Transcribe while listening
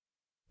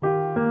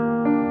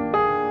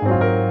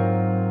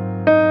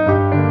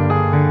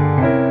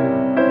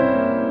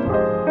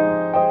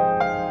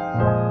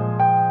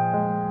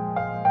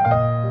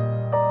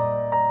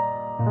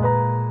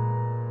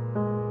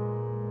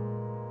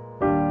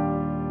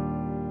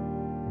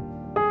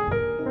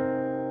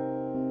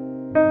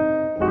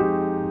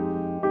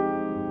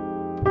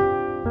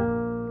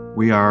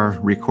We are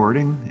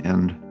recording,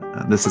 and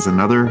this is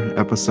another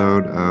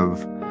episode of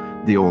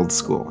The Old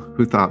School.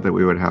 Who thought that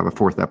we would have a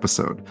fourth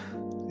episode?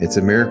 It's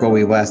a miracle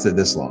we lasted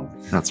this long.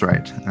 That's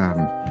right.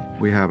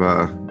 We have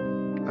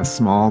a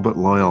small but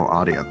loyal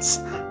audience.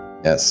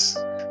 Yes.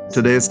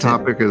 Today's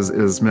topic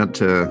is meant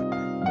to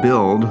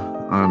build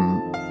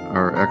on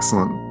our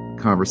excellent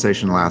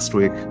conversation last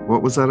week.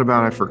 What was that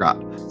about? I forgot.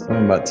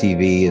 Something about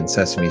TV and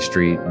Sesame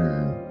Street.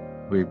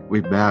 And we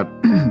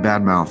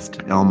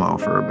bad-mouthed Elmo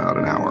for about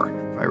an hour,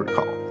 if I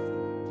recall.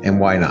 And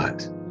why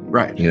not?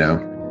 Right. You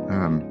know?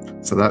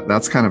 So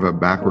that's kind of a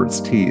backwards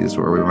tease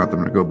where we want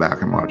them to go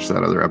back and watch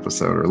that other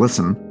episode, or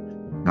listen,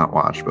 not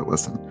watch, but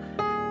listen.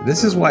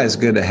 This is why it's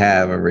good to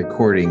have a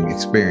recording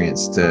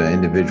experience to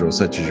individuals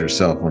such as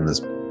yourself on this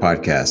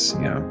podcast.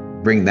 You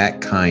know, bring that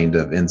kind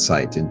of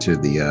insight into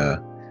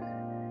the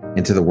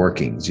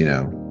workings. You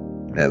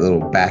know, that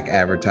little back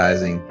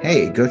advertising.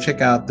 Hey, go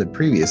check out the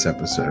previous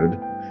episode.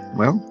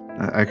 Well,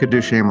 I could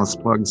do shameless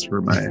plugs for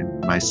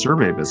my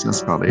survey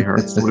business called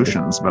Ahart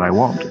Solutions, but I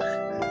won't.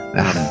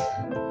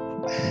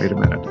 Wait a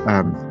minute.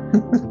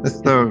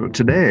 So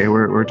today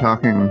we're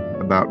talking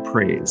about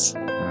praise.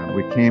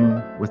 We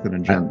came with an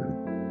agenda.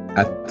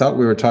 I thought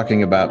we were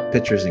talking about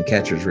pitchers and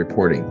catchers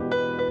reporting.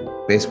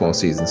 Baseball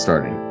season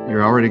starting.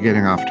 You're already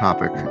getting off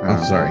topic.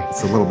 I'm sorry.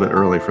 It's a little bit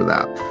early for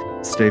that.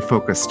 Stay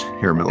focused,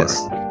 Herr Miller.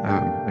 Yes.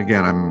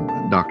 Again,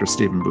 I'm Dr.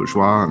 Stephen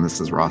Bourgeois, and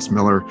this is Ross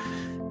Miller.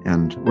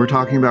 And we're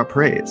talking about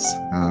praise.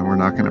 We're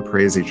not going to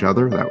praise each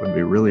other. That would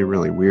be really,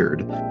 really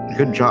weird.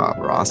 Good job,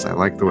 Ross. I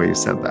like the way you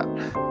said that.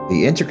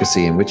 The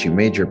intricacy in which you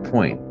made your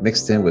point,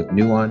 mixed in with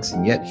nuance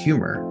and yet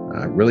humor,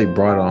 really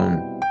brought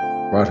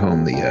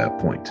home the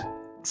point.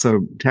 So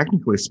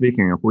technically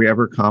speaking, if we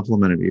ever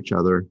complimented each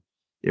other,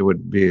 it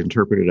would be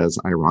interpreted as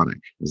ironic.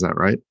 Is that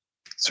right?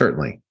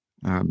 Certainly.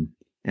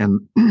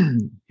 And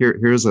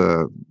here's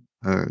a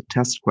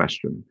test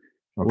question.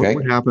 Okay. What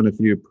would happen if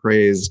you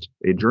praised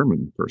a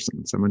German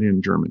person, somebody in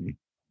Germany?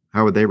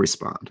 How would they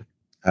respond?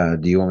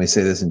 Do you want me to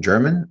say this in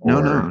German? No.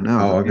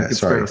 Oh, okay. You could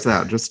Sorry. start with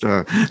that. Just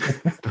how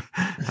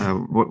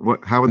would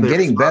I'm they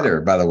getting respond?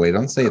 better, by the way.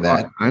 Don't say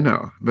that. I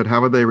know, but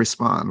how would they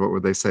respond? What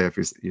would they say if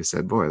you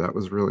said, "Boy, that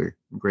was really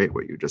great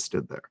what you just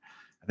did there"?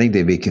 I think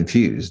they'd be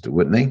confused,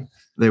 wouldn't they?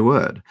 They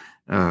would.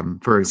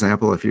 For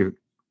example, if you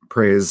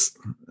praise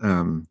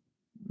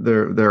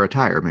their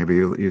attire, maybe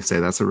you say,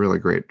 "That's a really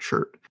great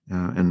shirt."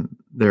 And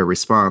their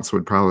response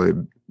would probably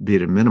be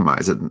to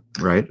minimize it,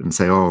 right? And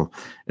say, "Oh,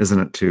 isn't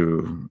it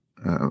too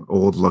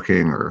old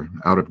looking or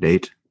out of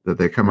date?" That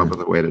they come up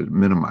with a way to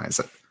minimize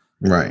it.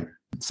 Right.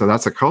 So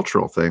that's a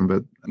cultural thing,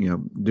 but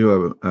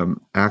do a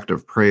act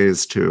of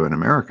praise to an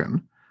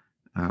American.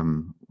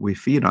 We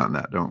feed on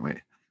that, don't we?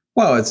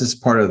 Well, it's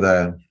just part of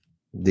the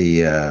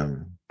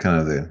kind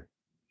of the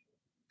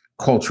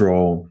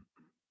cultural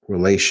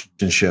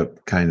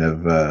relationship kind of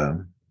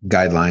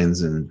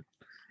guidelines and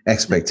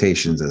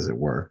expectations, as it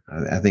were.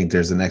 I think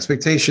there's an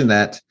expectation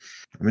that,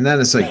 I mean, not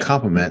necessarily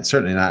compliment,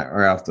 certainly not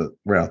right off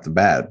the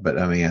bat, but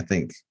I mean, I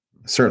think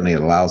certainly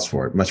it allows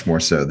for it much more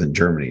so than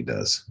Germany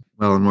does.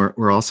 Well, and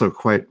we're also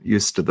quite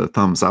used to the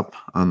thumbs up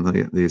on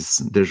these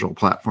digital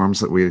platforms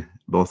that we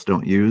both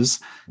don't use.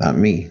 Not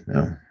me,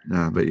 no.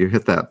 But you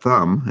hit that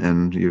thumb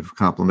and you've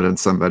complimented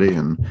somebody,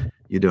 and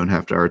you don't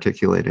have to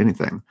articulate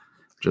anything.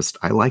 Just,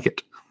 I like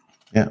it.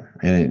 Yeah,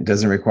 and it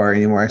doesn't require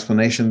any more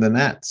explanation than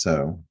that.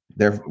 So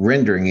they're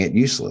rendering it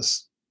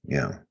useless,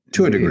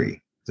 to a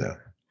degree. So,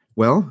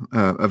 well,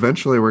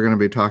 eventually we're going to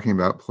be talking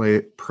about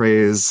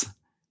praise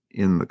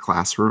in the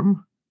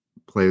classroom,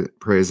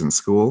 praise in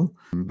school.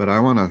 But I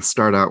want to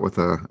start out with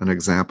an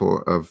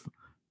example of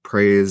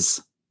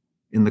praise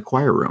in the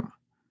choir room,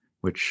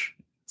 which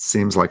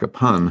seems like a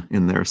pun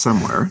in there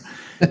somewhere.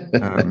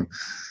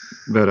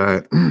 But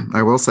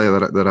I will say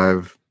that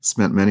I've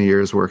spent many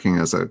years working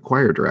as a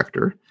choir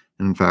director.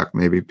 In fact,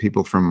 maybe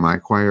people from my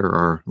choir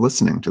are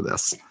listening to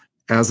this.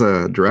 As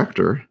a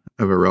director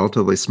of a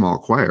relatively small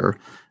choir,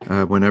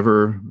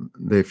 whenever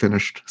they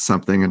finished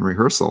something in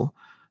rehearsal,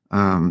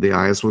 the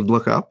eyes would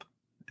look up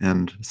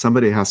and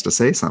somebody has to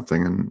say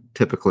something. And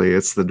typically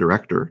it's the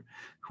director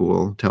who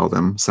will tell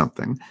them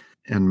something.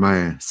 And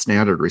my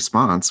standard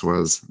response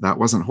was, "That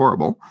wasn't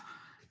horrible."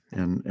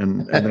 And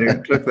they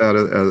took that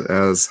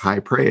as high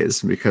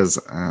praise, because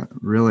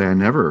really I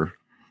never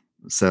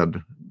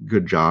said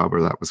good job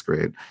or that was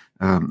great.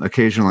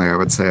 Occasionally I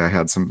would say I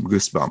had some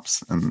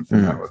goosebumps, and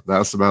that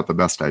was about the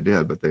best I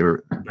did, but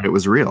it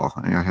was real.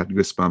 I had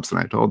goosebumps and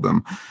I told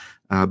them.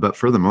 But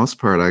for the most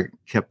part, I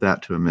kept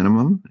that to a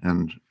minimum.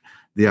 And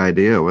the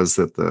idea was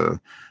that the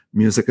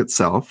music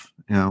itself,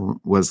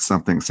 was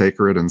something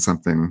sacred and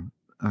something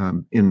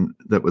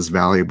that was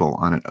valuable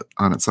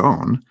on its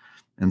own.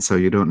 And so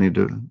you don't need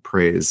to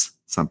praise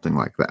something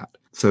like that.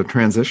 So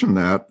transition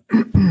that,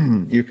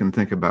 you can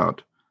think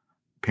about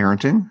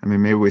parenting. I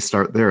mean, maybe we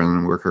start there and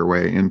then work our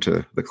way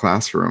into the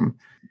classroom.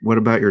 What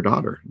about your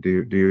daughter?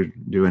 Do you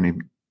do any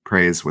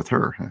praise with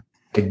her?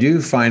 I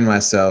do find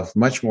myself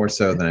much more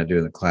so than I do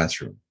in the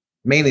classroom,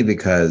 mainly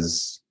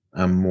because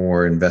I'm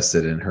more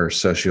invested in her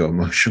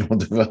socio-emotional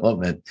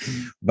development.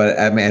 But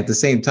I mean, at the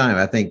same time,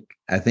 I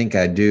think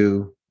I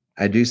do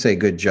say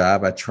good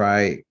job. I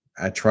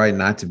try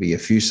not to be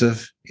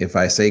effusive. If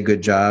I say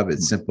good job,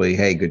 it's simply,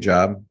 hey, good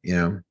job.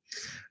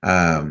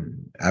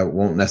 I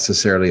won't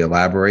necessarily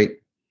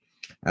elaborate.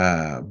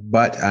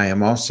 But I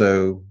am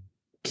also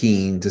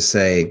keen to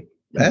say,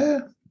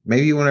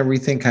 maybe you want to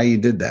rethink how you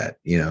did that.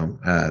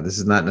 This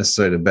is not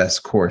necessarily the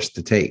best course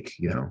to take,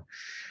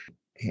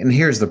 And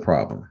here's the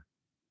problem.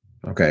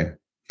 Okay.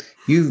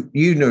 You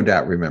no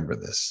doubt remember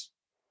this.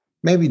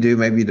 Maybe do,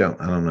 maybe you don't.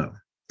 I don't know.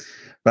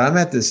 But I'm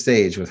at this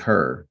stage with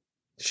her.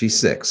 She's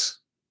 6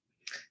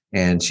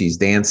 and she's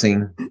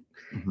dancing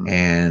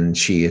and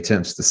she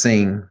attempts to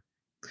sing.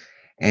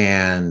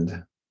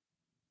 And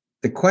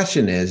the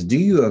question is, do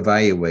you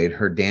evaluate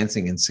her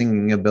dancing and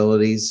singing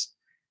abilities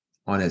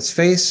on its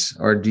face,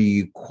 or do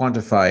you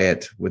quantify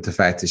it with the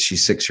fact that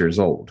she's 6 years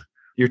old?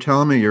 You're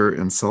telling me you're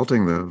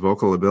insulting the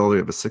vocal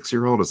ability of a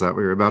 6-year-old? Is that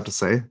what you're about to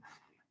say?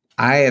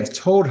 I have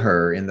told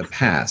her in the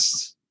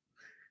past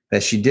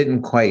that she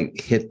didn't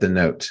quite hit the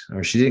note,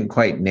 or she didn't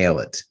quite nail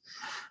it.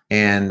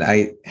 And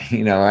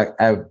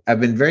I've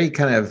been very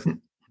kind of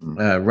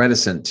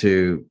reticent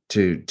to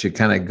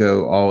kind of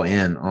go all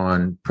in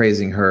on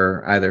praising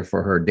her either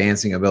for her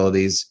dancing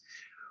abilities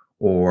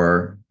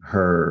or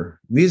her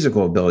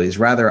musical abilities.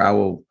 Rather, I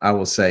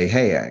will say,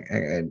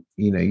 hey,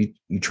 you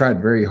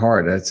tried very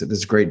hard.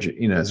 That's great.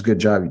 It's a good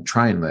job. You're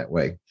trying that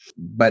way,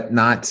 but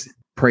not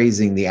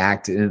praising the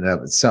act in and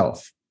of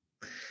itself.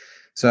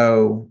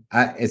 So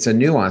it's a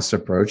nuanced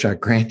approach, I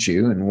grant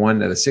you, and one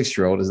that a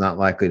 6-year-old is not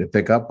likely to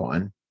pick up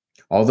on.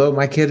 Although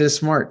my kid is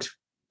smart,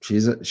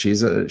 she's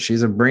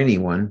a brainy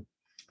one,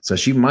 so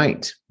she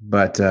might.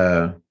 But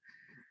I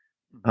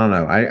don't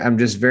know. I'm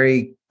just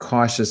very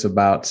cautious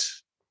about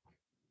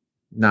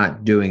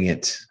not doing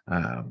it,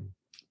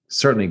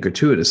 certainly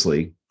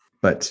gratuitously,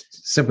 but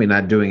simply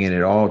not doing it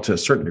at all to a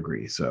certain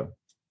degree. So,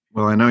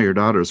 well, I know your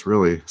daughter's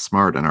really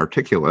smart and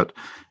articulate,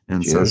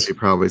 and so she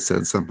probably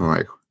said something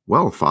like,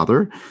 "Well,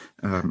 Father,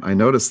 I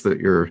noticed that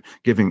you're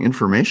giving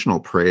informational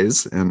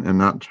praise and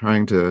not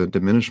trying to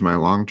diminish my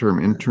long-term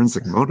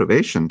intrinsic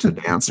motivation to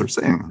dance or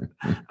sing.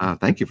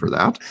 Thank you for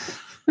that."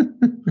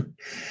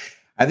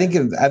 I think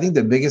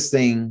the biggest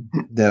thing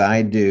that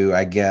I do,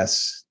 I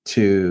guess,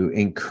 to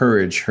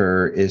encourage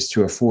her is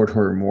to afford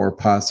her more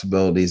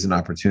possibilities and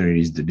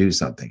opportunities to do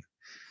something.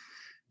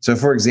 So,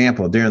 for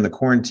example, during the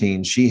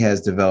quarantine, she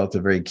has developed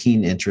a very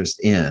keen interest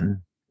in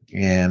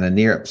and a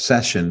near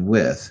obsession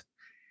with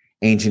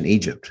ancient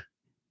Egypt.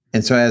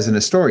 And so as an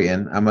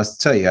historian, I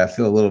must tell you, I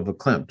feel a little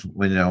verklempt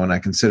when I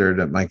consider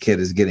that my kid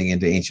is getting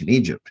into ancient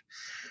Egypt.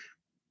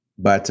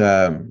 But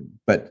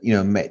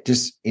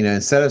just,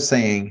 instead of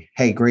saying,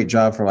 hey, great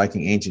job for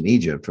liking ancient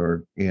Egypt,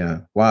 or,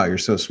 wow, you're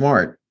so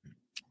smart.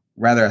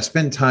 Rather, I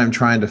spend time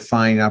trying to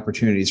find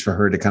opportunities for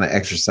her to kind of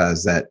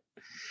exercise that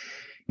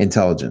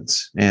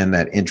intelligence and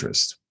that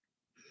interest,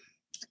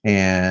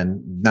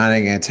 and not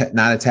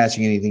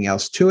attaching anything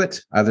else to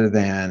it other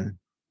than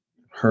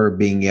her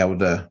being able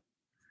to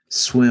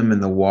swim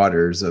in the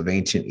waters of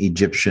ancient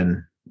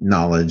Egyptian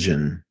knowledge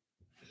and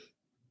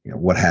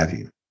what have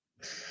you.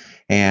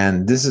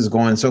 And this is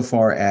going so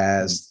far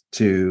as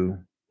to,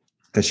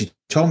 because she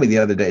told me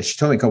a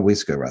couple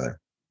weeks ago, rather,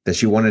 that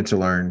she wanted to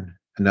learn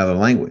another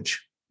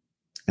language.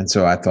 And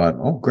so I thought,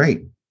 oh,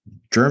 great,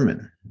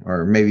 German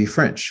or maybe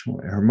French.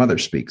 Her mother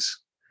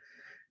speaks.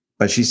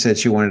 But she said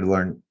she wanted to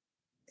learn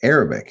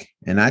Arabic,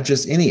 and not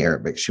just any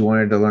Arabic. She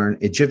wanted to learn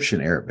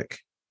Egyptian Arabic,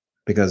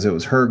 because it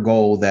was her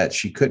goal that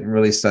she couldn't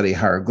really study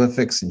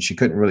hieroglyphics and she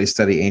couldn't really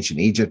study ancient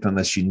Egypt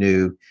unless she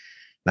knew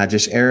not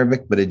just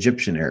Arabic, but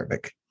Egyptian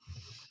Arabic.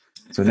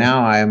 So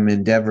now I am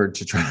endeavored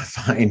to try to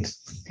find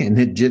an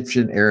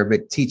Egyptian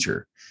Arabic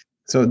teacher.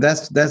 So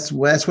that's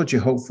what you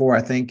hope for,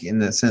 I think, in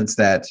the sense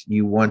that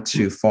you want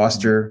to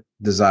foster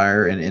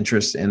desire and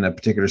interest in a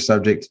particular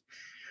subject,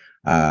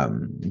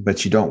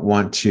 but you don't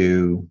want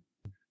to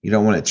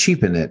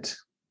cheapen it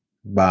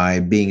by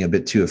being a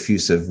bit too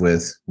effusive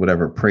with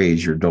whatever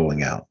praise you're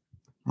doling out.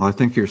 Well, I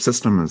think your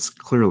system is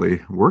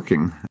clearly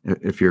working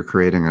if you're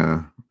creating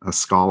a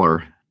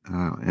scholar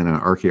and an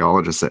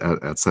archaeologist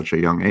at such a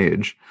young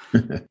age.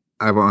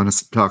 I want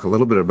to talk a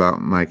little bit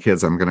about my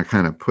kids. I'm going to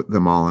kind of put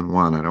them all in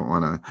one. I don't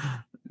want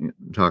to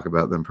talk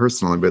about them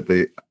personally, but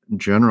the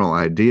general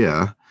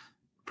idea,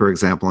 for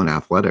example, in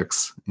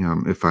athletics,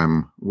 if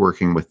I'm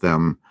working with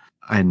them,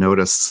 I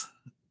notice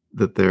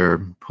that they're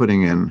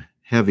putting in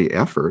heavy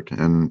effort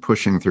and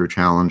pushing through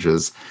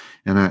challenges.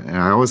 And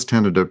I always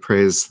tended to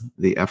praise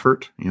the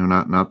effort,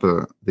 not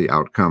the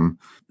outcome.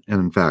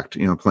 And in fact,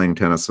 playing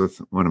tennis with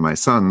one of my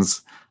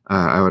sons,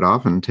 I would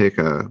often take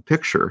a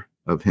picture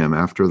of him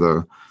after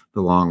the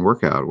long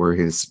workout where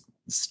he's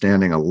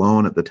standing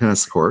alone at the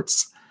tennis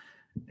courts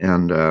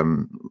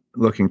and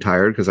looking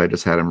tired because I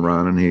just had him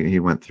run and he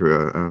went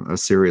through a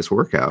serious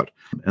workout.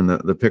 And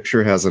the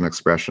picture has an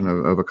expression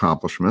of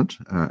accomplishment.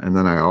 And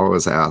then I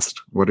always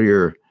asked, what are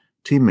your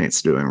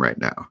teammates doing right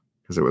now?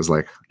 Because it was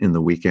like in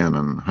the weekend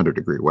and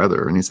 100-degree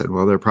weather. And he said,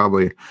 well, they're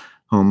probably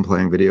home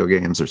playing video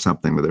games or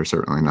something, but they're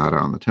certainly not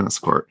on the tennis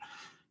court.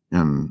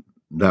 And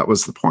that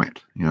was the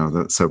point,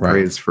 so Right.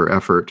 praise for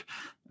effort,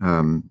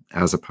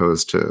 as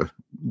opposed to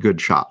good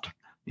shot,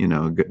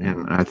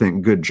 and I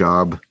think good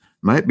job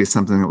might be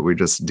something that we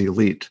just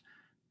delete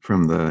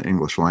from the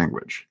English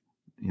language,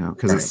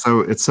 because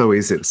it's so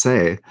easy to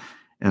say,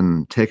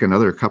 and take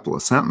another couple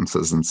of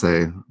sentences and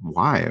say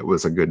why it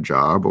was a good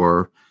job,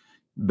 or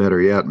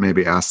better yet,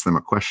 maybe ask them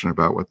a question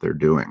about what they're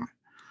doing,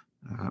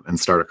 and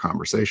start a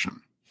conversation.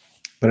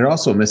 But it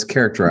also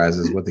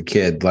mischaracterizes what the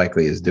kid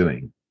likely is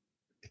doing.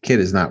 The kid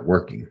is not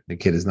working. The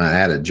kid is not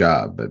at a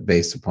job, but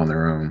based upon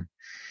their own.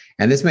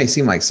 And this may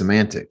seem like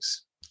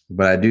semantics,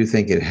 but I do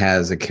think it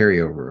has a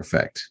carryover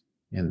effect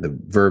in the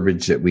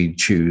verbiage that we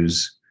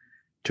choose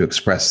to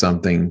express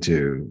something,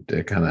 to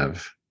kind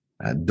of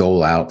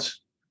dole out.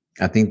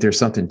 I think there's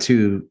something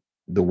to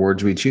the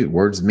words we choose.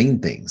 Words mean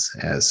things,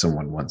 as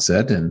someone once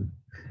said,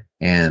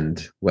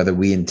 and whether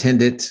we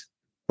intend it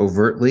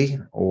overtly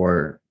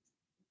or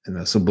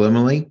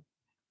subliminally,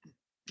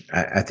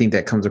 I think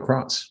that comes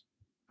across.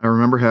 I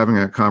remember having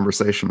a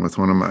conversation with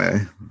one of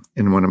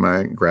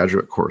my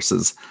graduate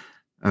courses.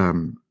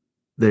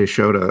 They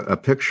showed a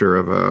picture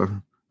of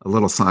a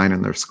little sign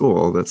in their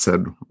school that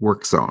said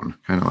work zone,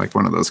 kind of like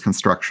one of those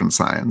construction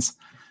signs.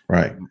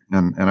 Right.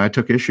 And I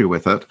took issue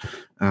with it,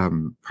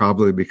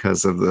 probably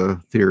because of the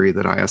theory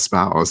that I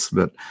espouse.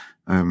 But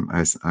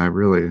I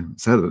really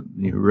said that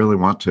you really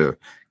want to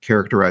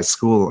characterize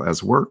school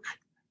as work.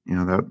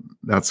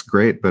 That's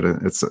great, but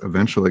it's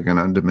eventually going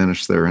to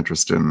diminish their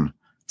interest in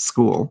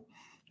school,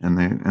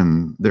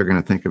 and they're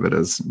going to think of it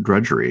as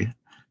drudgery,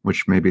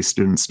 which maybe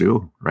students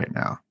do right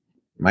now.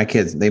 My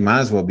kids, they might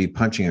as well be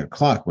punching a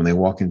clock when they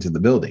walk into the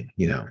building.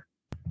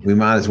 We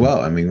might as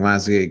well. I mean, we might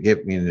as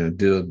well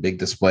do big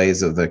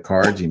displays of the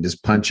cards. You can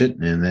just punch it,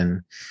 and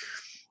then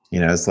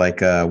it's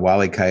like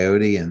Wile E.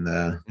 Coyote and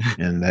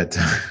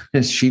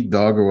that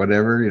sheepdog or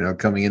whatever,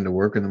 coming into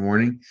work in the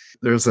morning.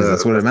 That's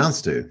what it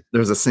amounts to.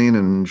 There's a scene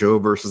in Joe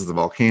versus the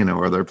Volcano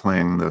where they're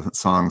playing the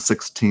song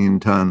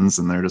 16 Tons,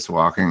 and they're just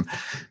walking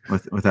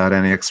without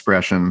any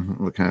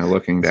expression, kind of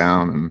looking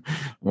down and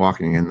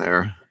walking in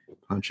there,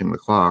 punching the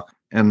clock.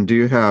 And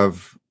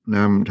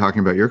now I'm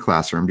talking about your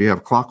classroom, do you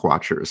have clock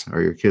watchers?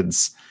 Are your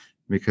kids,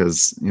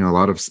 because, a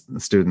lot of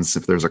students,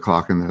 if there's a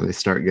clock in there, they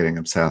start getting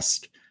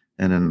obsessed.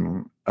 And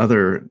in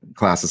other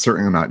classes,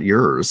 certainly not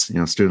yours,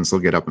 students will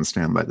get up and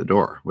stand by the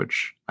door,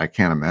 which I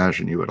can't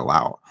imagine you would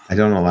allow. I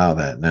don't allow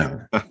that,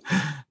 no.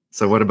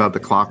 So what about the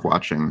clock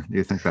watching? Do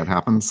you think that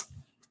happens?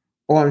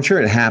 Well, I'm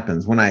sure it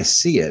happens. When I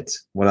see it,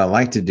 what I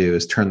like to do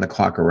is turn the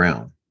clock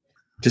around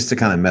just to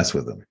kind of mess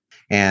with them.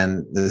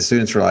 And the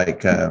students were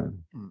like,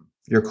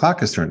 your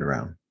clock is turned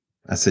around.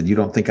 I said, you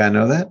don't think I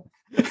know that?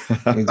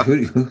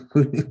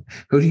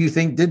 Who do you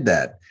think did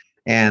that?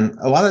 And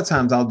a lot of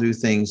times I'll do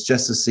things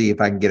just to see if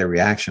I can get a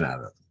reaction out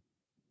of them,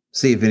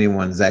 see if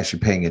anyone's actually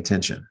paying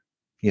attention.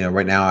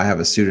 Right now I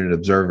have a student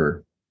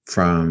observer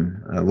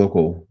from a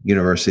local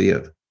university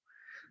of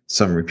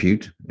some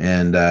repute,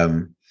 and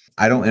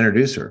I don't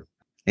introduce her.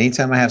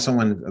 Anytime I have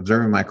someone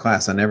observing my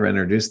class, I never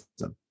introduce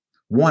them.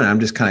 One, I'm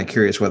just kind of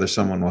curious whether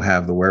someone will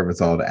have the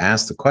wherewithal to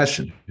ask the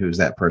question, who's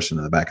that person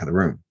in the back of the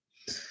room?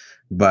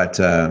 But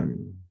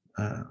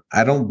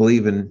I don't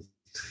believe in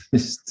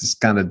this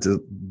kind of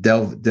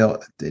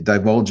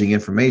divulging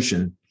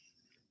information,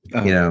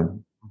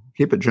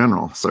 Keep it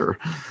general, sir.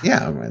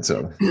 Yeah.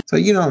 So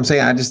what I'm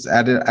saying?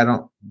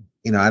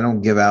 I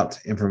don't give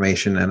out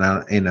information, and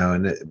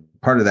and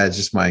part of that is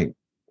just my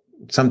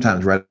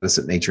sometimes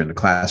reticent nature in the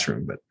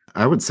classroom. But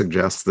I would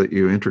suggest that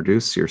you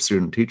introduce your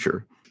student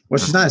teacher. Well,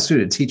 she's not a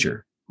student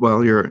teacher.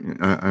 Well,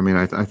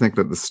 I think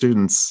that the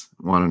students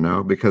want to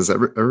know, because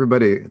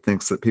everybody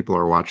thinks that people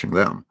are watching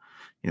them.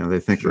 They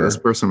think that this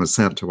person was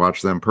sent to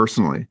watch them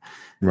personally.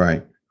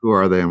 Right. Who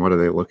are they and what are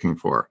they looking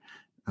for?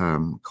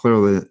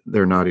 Clearly,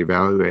 they're not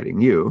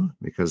evaluating you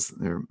because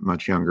they're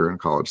much younger and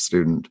college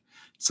student.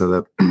 So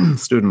that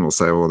student will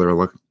say,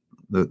 well,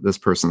 this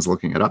person's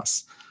looking at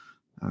us.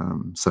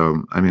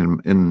 So,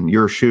 in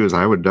your shoes,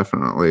 I would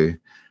definitely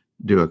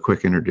do a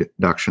quick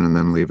introduction and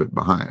then leave it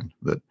behind.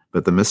 But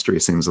the mystery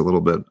seems a little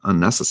bit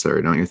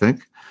unnecessary, don't you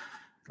think?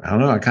 I don't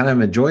know. I kind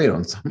of enjoy it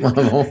on some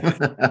level.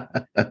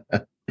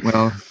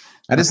 Well,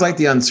 I just like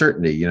the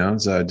uncertainty,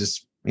 so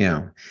just,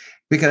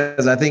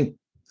 because I think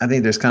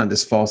there's kind of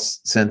this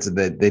false sense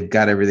that they've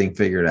got everything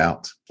figured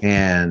out.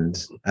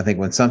 And I think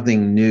when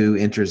something new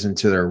enters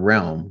into their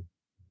realm,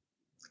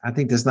 I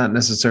think that's not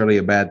necessarily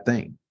a bad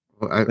thing.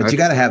 Well, but you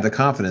got to have the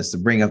confidence to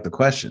bring up the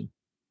question.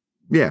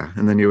 Yeah.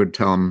 And then you would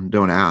tell them,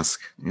 don't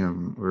ask,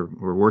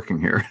 we're working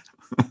here.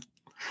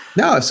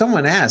 No, if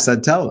someone asked,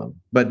 I'd tell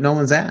them, but no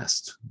one's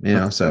asked,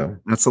 so.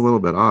 That's a little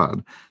bit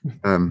odd.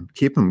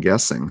 Keep them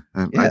guessing.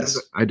 Yes.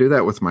 I do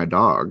that with my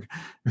dog.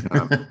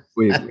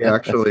 We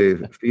actually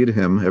feed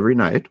him every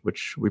night,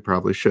 which we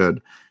probably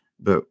should.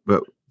 But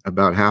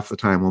about half the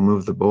time we'll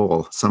move the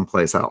bowl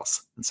someplace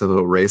else. And so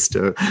they'll race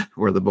to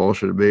where the bowl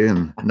should be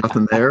and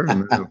nothing there.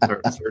 And then they'll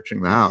start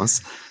searching the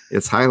house.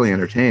 It's highly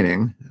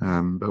entertaining,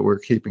 but we're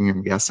keeping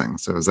them guessing.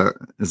 So is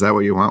that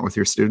what you want with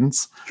your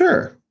students?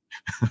 Sure.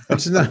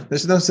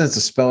 There's no sense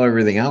to spell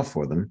everything out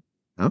for them.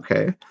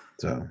 Okay.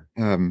 So,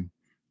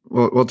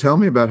 well, tell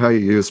me about how you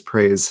use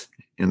praise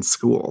in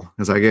school,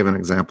 because I gave an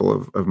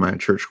example of my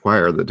church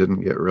choir that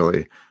didn't get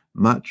really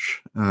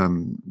much.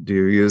 Do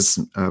you use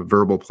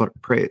verbal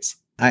praise?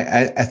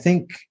 I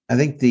think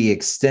the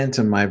extent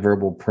of my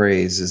verbal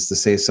praise is to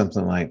say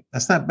something like,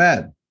 "That's not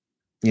bad,"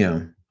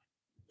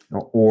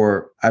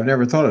 or "I've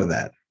never thought of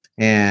that."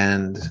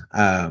 And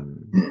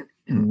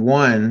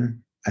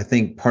one, I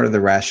think part of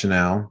the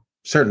rationale,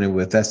 certainly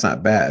with "that's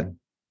not bad,"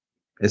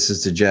 is to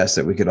suggest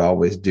that we could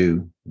always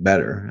do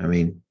better. I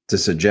mean, to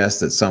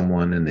suggest that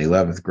someone in the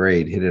 11th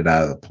grade hit it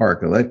out of the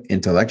park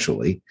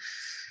intellectually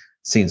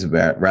seems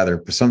rather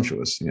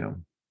presumptuous.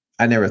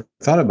 I never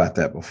thought about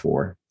that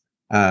before.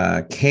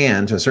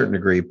 Can, to a certain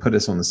degree, put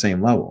us on the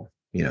same level,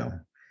 in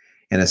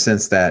a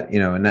sense that,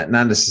 not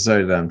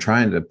necessarily that I'm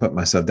trying to put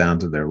myself down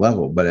to their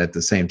level, but at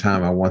the same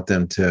time, I want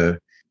them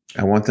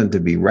to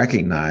be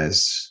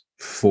recognized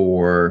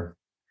for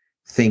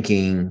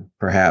thinking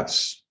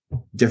perhaps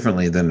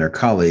differently than their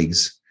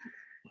colleagues,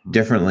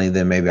 differently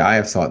than maybe I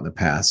have thought in the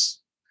past.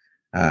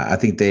 I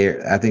think they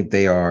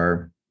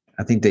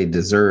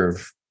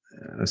deserve,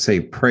 say,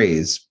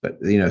 praise, but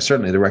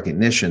certainly the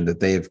recognition that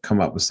they've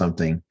come up with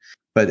something.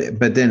 But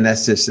then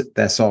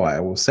that's all I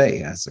will say.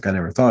 It's like I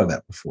never thought of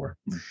that before.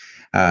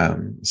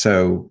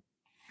 So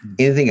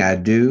anything I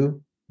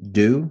do,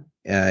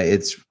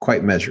 it's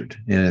quite measured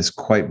and it's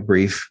quite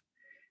brief,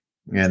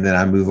 and then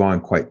I move on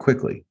quite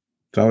quickly.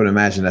 So I would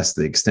imagine that's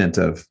the extent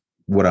of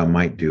what I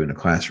might do in a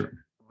classroom.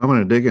 I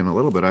want to dig in a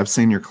little bit. I've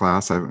seen your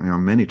class,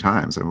 many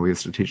times, and we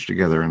used to teach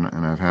together, and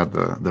I've had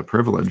the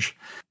privilege.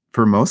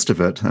 For most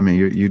of it, I mean,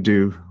 you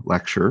do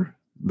lecture,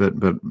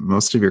 but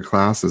most of your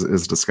class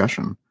is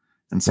discussion.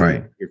 And so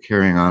right. You're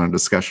carrying on a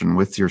discussion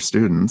with your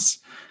students,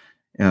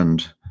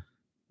 and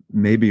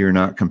maybe you're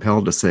not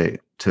compelled to say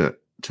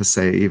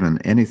even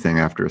anything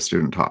after a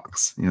student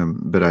talks.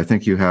 But I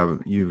think you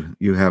have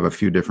a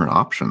few different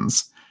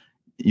options.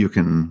 You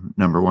can,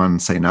 number one,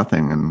 say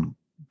nothing and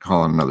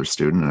call on another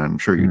student, and I'm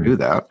sure you do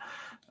that.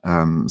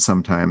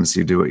 Sometimes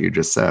you do what you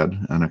just said,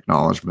 an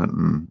acknowledgement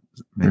and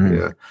maybe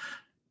a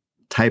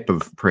type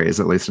of praise,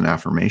 at least an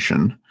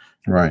affirmation.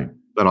 Right.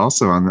 But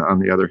also on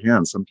the other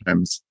hand,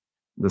 sometimes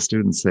the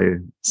students say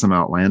some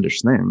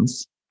outlandish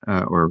things,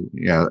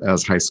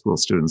 as high school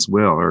students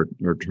will, or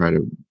try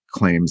to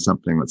claim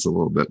something that's a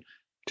little bit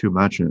too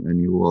much,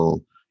 and you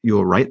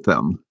will write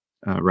them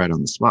right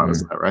on the spot.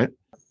 Is that right?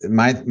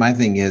 My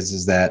thing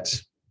is that,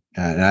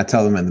 and I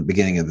tell them in the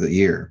beginning of the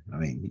year, I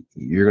mean,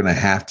 you're going to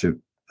have to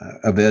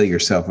avail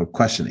yourself of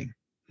questioning,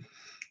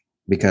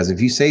 because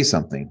if you say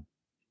something,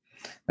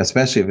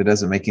 especially if it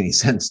doesn't make any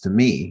sense to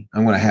me,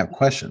 I'm going to have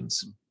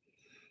questions.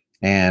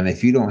 And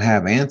if you don't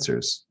have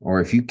answers,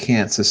 or if you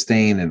can't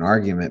sustain an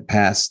argument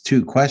past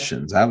 2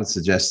 questions, I would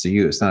suggest to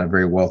you it's not a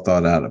very well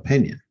thought out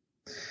opinion.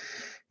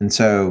 And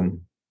so,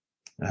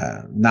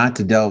 not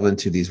to delve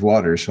into these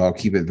waters, so I'll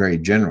keep it very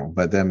general.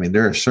 But I mean,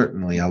 there are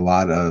certainly a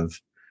lot of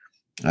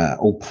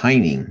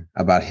opining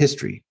about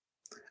history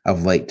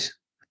of late,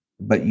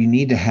 but you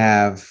need to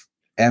have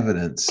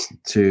evidence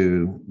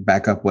to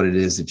back up what it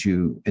is that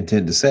you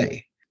intend to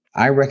say.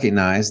 I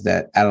recognize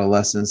that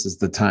adolescence is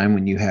the time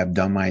when you have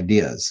dumb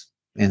ideas.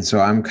 And so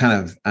I'm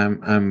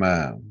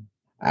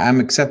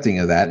accepting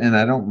of that. And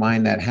I don't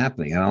mind that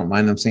happening. I don't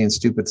mind them saying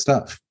stupid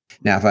stuff.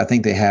 Now, if I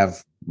think they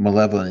have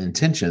malevolent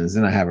intentions,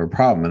 then I have a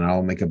problem, and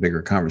I'll make a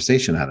bigger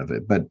conversation out of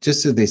it. But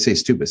just if they say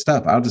stupid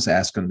stuff, I'll just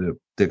ask them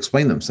to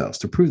explain themselves,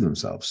 to prove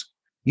themselves.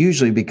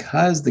 Usually,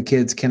 because the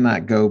kids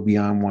cannot go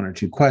beyond 1 or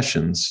 2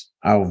 questions,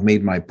 I've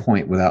made my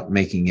point without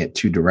making it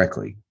too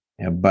directly.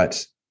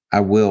 But I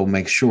will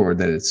make sure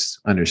that it's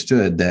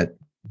understood that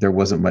there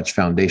wasn't much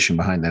foundation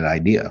behind that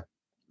idea.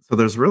 So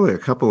there's really a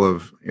couple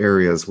of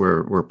areas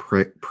where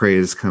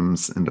praise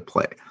comes into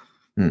play.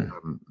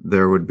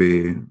 There would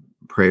be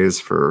praise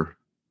for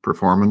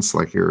performance,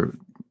 like you're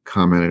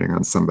commenting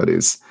on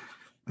somebody's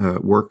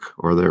work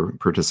or their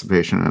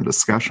participation in a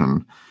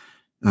discussion.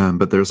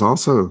 But there's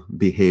also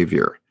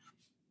behavior,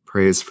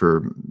 praise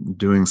for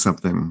doing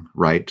something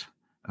right,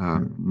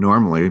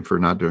 normally for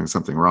not doing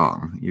something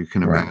wrong. You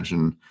can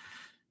imagine,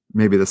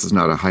 maybe this is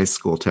not a high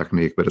school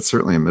technique, but it's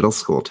certainly a middle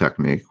school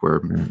technique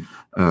where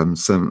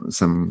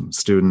some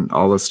student,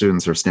 all the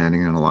students are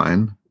standing in a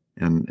line,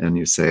 and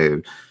you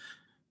say,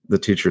 the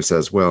teacher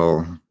says,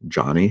 well,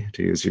 Johnny,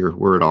 to use your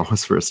word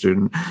always for a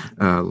student,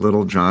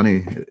 little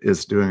Johnny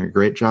is doing a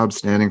great job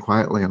standing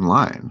quietly in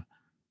line.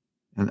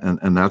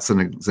 And that's an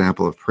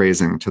example of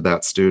praising to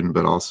that student,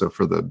 but also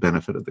for the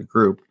benefit of the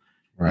group.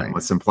 Right. And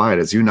what's implied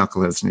is you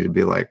knuckleheads need to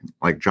be like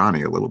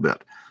Johnny a little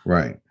bit.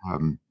 Right.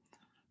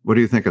 What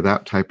do you think of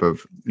that type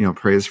of,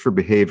 praise for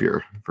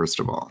behavior, first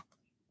of all?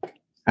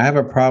 I have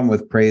a problem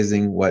with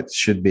praising what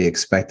should be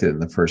expected in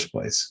the first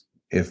place.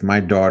 If my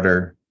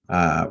daughter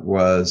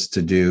was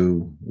to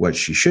do what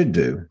she should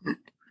do.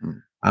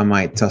 I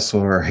might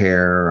tussle her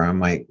hair, or I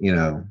might,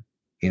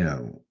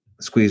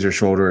 squeeze her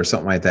shoulder or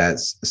something like that,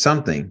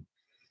 something.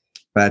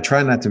 But I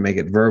try not to make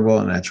it verbal,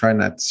 and I try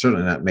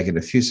certainly not make it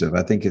effusive.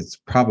 I think it's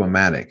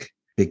problematic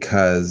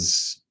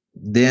because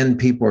then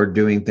people are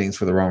doing things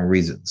for the wrong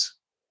reasons.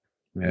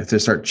 If they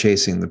start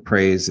chasing the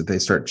praise, if they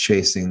start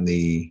chasing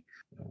the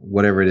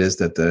whatever it is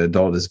that the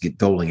adult is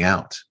doling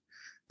out,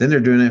 then they're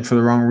doing it for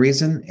the wrong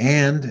reason.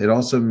 And it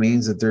also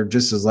means that they're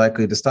just as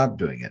likely to stop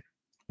doing it.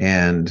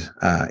 And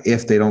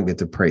if they don't get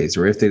the praise,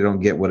 or if they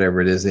don't get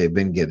whatever it is they've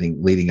been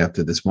getting leading up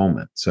to this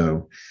moment.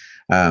 So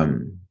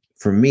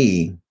for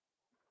me,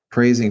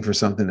 praising for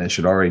something that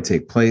should already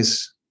take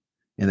place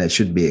and that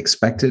should be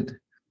expected,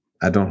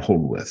 I don't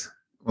hold with.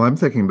 Well, I'm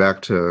thinking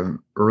back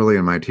to early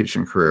in my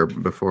teaching career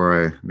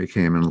before I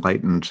became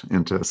enlightened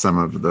into some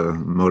of the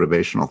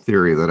motivational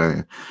theory that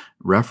I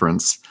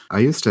reference. I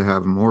used to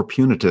have more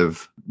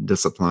punitive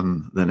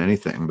discipline than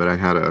anything, but I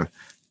had a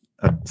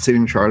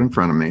seating chart in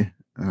front of me.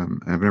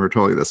 I've never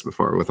told you this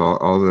before, with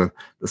all the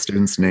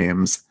students'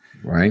 names.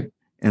 Right.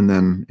 And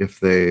then if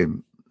they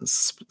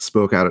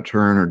spoke out of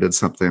turn or did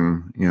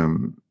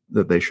something,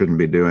 that they shouldn't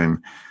be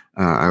doing,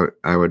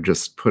 I would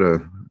just put a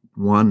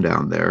 1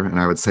 down there, and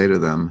I would say to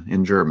them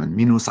in German,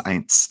 minus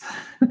eins.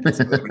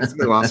 So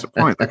they lost a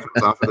point. That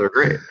comes off of their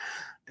grade.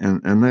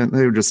 And then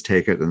they would just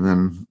take it, and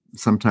then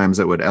sometimes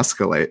it would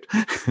escalate.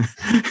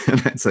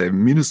 And I'd say,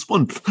 minus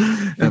 1.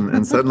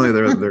 And suddenly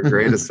their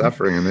grade is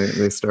suffering, and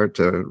they start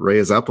to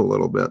raise up a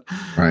little bit.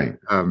 Right.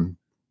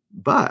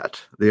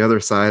 But the other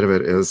side of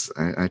it is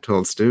I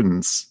told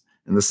students,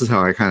 and this is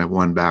how I kind of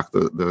won back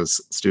those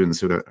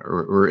students who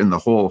were in the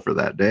hole for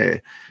that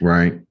day.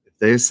 Right.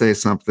 They say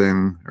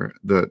something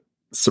that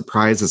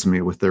surprises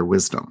me with their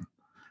wisdom.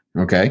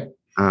 Okay.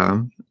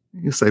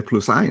 You say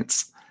plus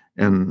eins,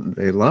 and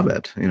they love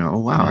it. Oh,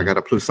 wow, I got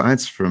a plus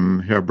eins from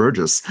Herr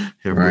Burgess.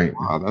 Right.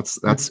 Wow,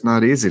 that's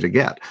not easy to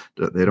get.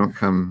 They don't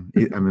come.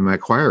 I mean, my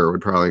choir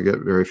would probably get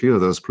very few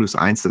of those plus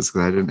einses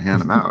because I didn't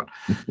hand them out.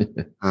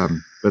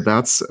 But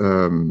that's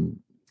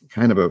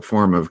kind of a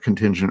form of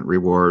contingent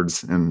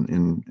rewards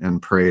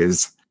and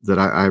praise that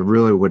I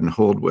really wouldn't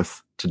hold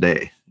with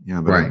today.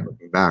 But right.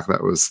 Looking back,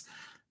 that was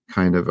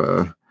kind of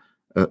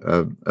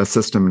a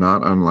system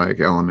not unlike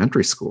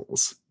elementary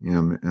schools.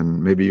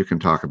 And maybe you can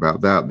talk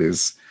about that,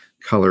 these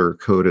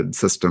color-coded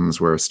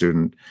systems where a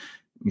student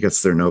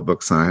gets their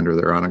notebook signed, or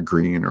they're on a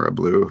green or a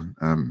blue.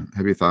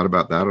 Have you thought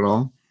about that at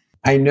all?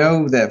 I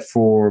know that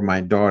for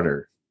my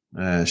daughter,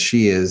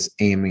 she is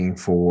aiming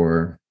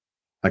for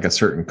like a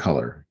certain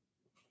color,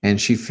 and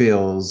she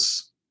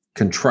feels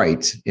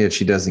contrite if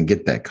she doesn't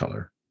get that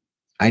color.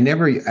 I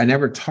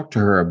never talked to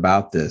her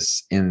about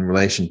this in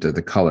relation to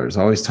the colors.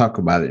 I always talk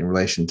about it in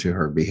relation to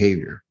her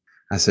behavior.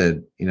 I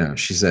said,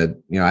 she said,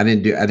 I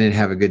didn't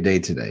have a good day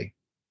today.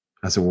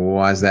 I said, well,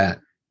 why is that?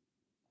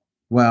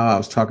 Well, I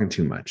was talking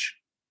too much.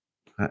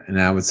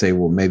 And I would say,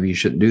 well, maybe you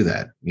shouldn't do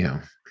that.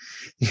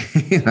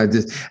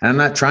 And I'm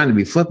not trying to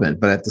be flippant,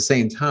 but at the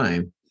same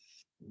time,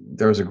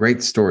 there was a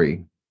great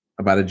story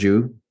about a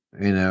Jew,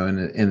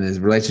 in his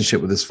relationship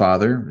with his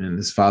father, and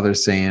his father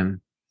saying,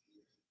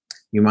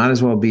 you might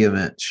as well be a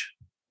mensch.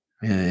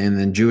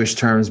 And in Jewish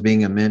terms,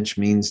 being a mensch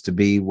means to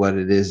be what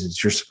it is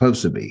that you're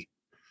supposed to be,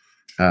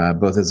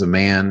 both as a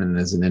man and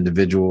as an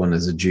individual and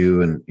as a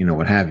Jew and,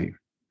 what have you.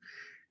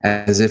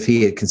 As if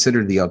he had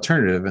considered the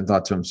alternative and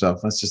thought to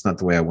himself, that's just not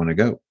the way I want to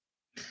go.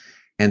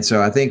 And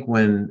so I think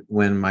when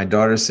my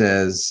daughter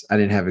says, I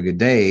didn't have a good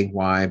day,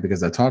 why?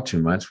 Because I talked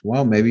too much.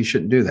 Well, maybe you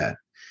shouldn't do that.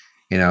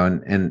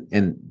 And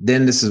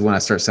then this is when I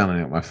start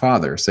sounding like my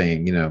father,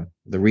 saying,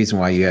 the reason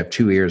why you have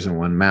 2 ears and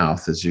 1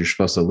 mouth is you're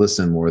supposed to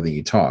listen more than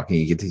you talk. And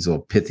you get these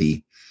little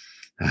pithy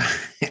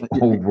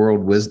old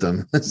world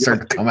wisdom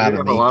start to come out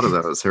of me. A lot of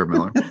those, Herr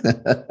Miller.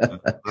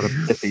 A lot of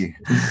pithy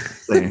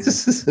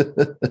things.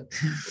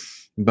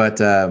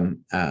 But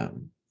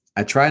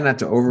I try not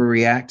to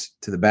overreact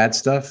to the bad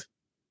stuff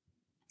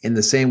in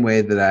the same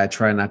way that I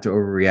try not to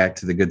overreact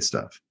to the good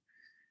stuff,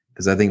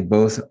 because I think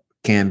both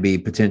can be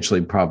potentially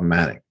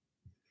problematic.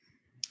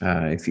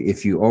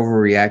 If you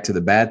overreact to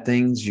the bad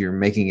things, you're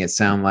making it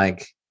sound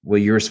like, well,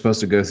 you're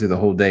supposed to go through the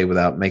whole day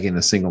without making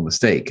a single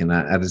mistake. And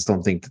I just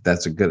don't think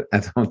that's a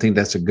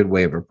good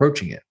way of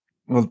approaching it.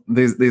 Well,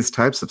 these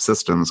types of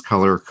systems,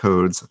 color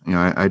codes,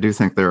 I do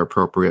think they're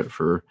appropriate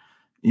for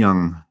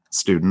young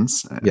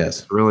students.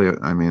 Yes. Really,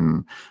 I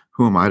mean,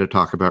 who am I to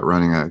talk about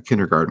running a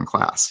kindergarten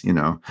class?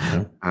 Yeah.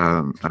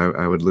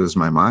 I would lose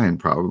my mind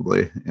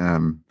probably.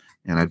 And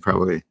I'd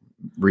probably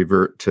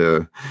revert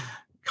to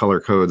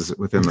color codes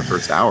within the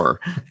first hour.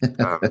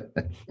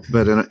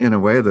 But in a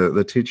way,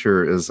 the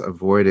teacher is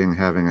avoiding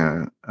having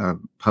a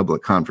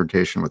public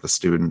confrontation with a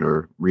student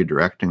or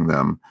redirecting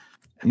them.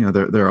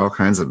 There are all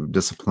kinds of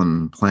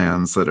discipline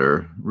plans that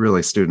are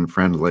really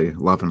student-friendly,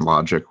 love and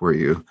logic, where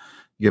you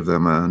give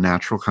them a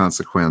natural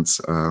consequence,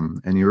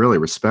 and you really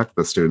respect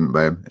the student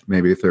by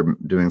maybe if they're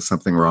doing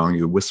something wrong,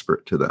 you whisper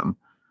it to them.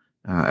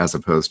 as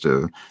opposed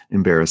to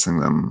embarrassing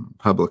them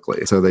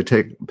publicly. So they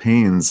take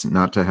pains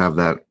not to have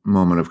that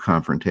moment of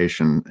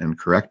confrontation and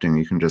correcting.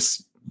 You can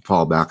just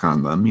fall back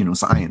on the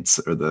science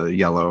or the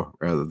yellow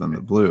rather than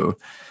the blue.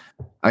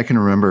 I can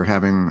remember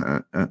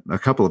having a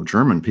couple of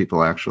German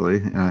people actually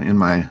in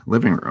my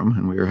living room,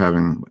 and we were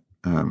having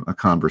a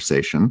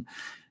conversation.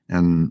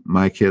 And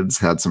my kids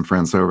had some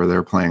friends over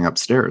there playing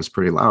upstairs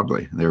pretty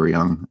loudly. They were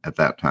young at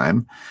that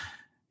time,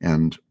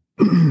 and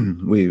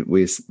we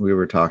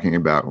were talking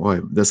about,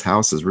 boy, this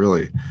house is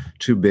really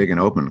too big and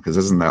open because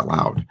it isn't that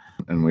loud,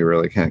 and we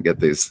really can't get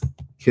these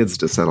kids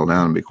to settle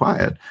down and be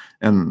quiet.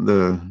 And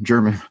the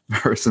German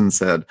person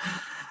said,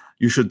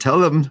 "You should tell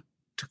them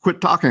to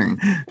quit talking.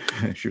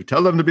 You should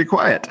tell them to be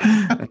quiet."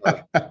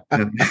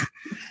 And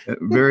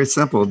very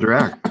simple,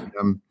 direct.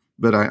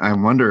 But I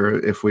wonder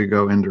if we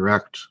go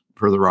indirect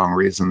for the wrong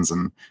reasons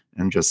and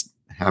just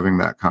having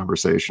that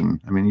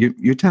conversation. I mean,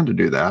 you tend to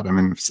do that. I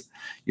mean,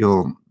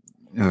 you'll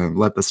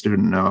let the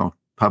student know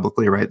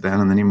publicly right then,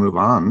 and then you move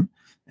on,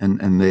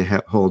 and they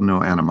hold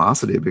no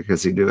animosity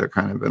because you do it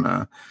kind of in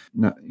a,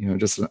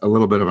 just a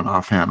little bit of an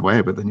offhand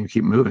way, but then you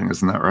keep moving.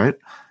 Isn't that right?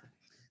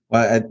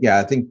 Well, yeah,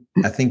 I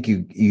think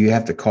you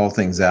have to call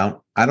things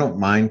out. I don't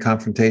mind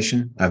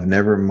confrontation. I've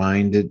never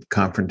minded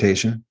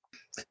confrontation.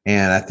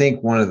 And I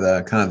think one of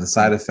the kind of the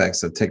side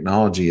effects of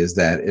technology is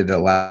that it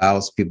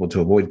allows people to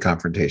avoid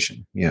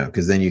confrontation,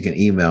 because then you can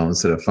email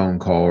instead of phone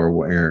call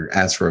or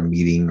ask for a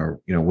meeting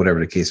or, whatever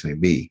the case may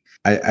be.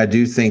 I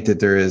do think that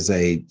there is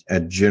a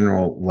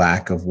general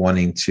lack of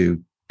wanting to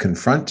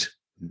confront.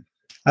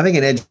 I think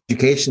in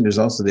education, there's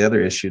also the other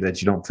issue that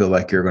you don't feel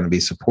like you're going to be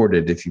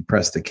supported if you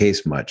press the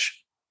case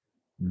much.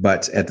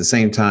 But at the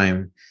same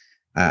time,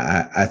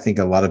 I think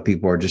a lot of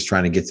people are just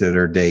trying to get through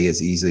their day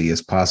as easily as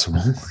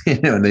possible,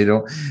 and they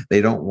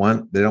don't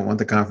want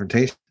the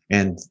confrontation.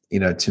 And,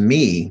 to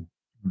me,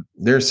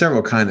 there are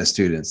several kinds of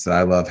students that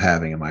I love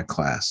having in my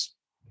class.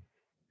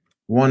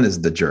 One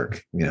is the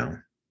jerk,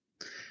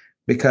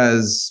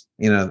 because,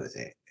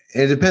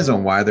 it depends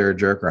on why they're a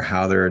jerk or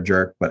how they're a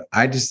jerk, but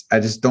I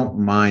just don't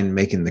mind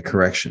making the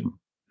correction.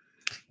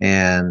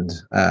 And,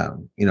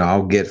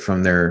 I'll get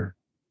from their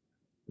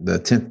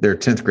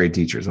 10th grade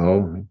teachers,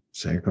 "Oh,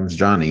 so here comes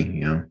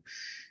Johnny,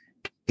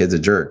 kid's a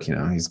jerk,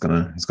 he's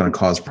gonna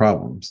cause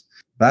problems."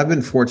 But I've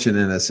been fortunate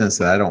in the sense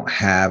that I don't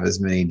have as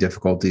many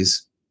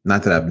difficulties.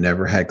 Not that I've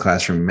never had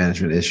classroom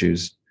management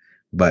issues,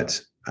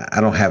 but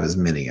I don't have as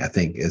many, I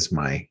think, as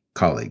my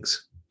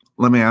colleagues.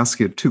 Let me ask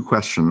you two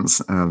questions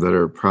that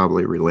are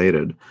probably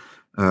related.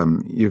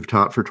 You've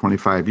taught for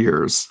 25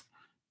 years.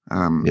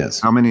 Yes.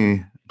 How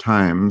many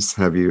times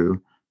have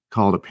you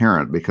called a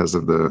parent because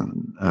of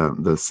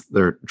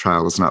their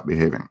child is not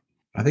behaving?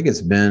 I think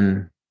it's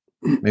been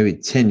maybe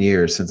 10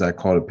 years since I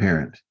called a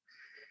parent,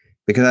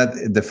 because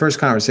the first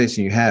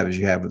conversation you have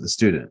with the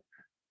student.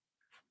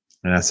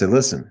 And I said,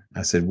 "Listen,"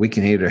 I said, "we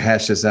can either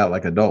hash this out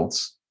like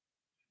adults,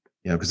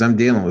 because I'm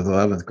dealing with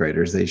 11th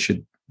graders. They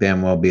should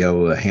damn well be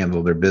able to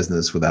handle their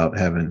business without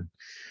having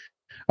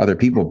other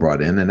people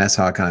brought in." And that's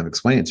how I kind of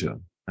explained it to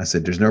them. I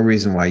said, "There's no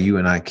reason why you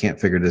and I can't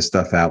figure this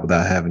stuff out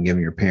without having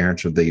given your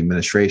parents or the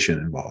administration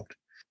involved."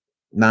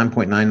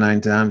 9.99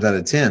 times out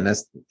of 10,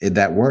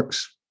 that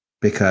works,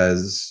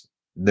 because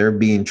they're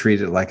being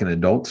treated like an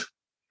adult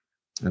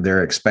and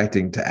they're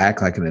expecting to act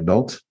like an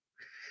adult.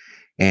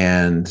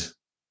 And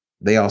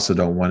they also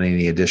don't want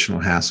any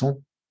additional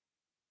hassle.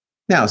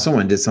 Now, if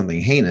someone did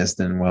something heinous,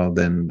 then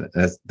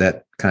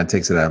that kind of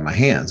takes it out of my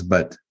hands.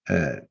 But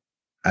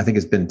I think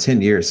it's been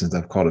 10 years since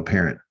I've called a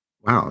parent.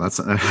 Wow,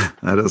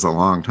 that is a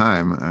long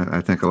time.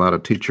 I think a lot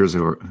of teachers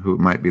who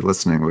might be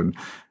listening would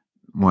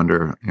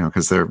wonder,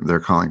 because they're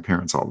calling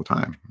parents all the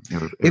time.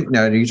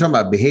 Now, you're talking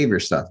about behavior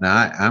stuff.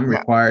 Now, I'm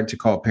required to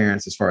call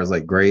parents as far as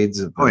like grades.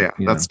 Oh yeah,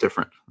 that's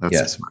different.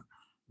 Yes, different.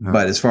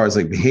 But as far as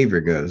like behavior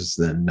goes,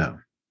 then no,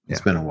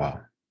 it's been a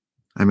while.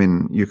 I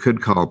mean, you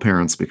could call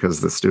parents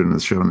because the student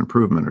has shown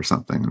improvement or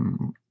something,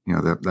 and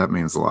that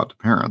means a lot to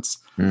parents.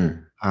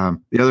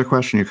 The other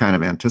question you kind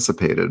of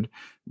anticipated,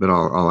 but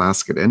I'll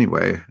ask it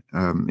anyway.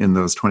 In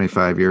those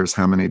 25 years,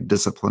 how many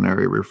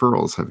disciplinary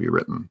referrals have you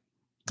written?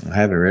 I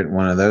haven't written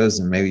one of those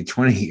in maybe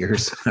 20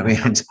 years. I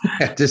mean,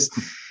 I just,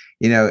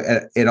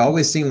 it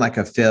always seemed like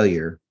a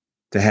failure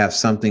to have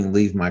something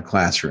leave my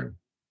classroom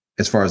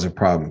as far as a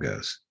problem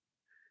goes,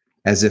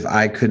 as if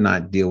I could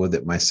not deal with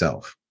it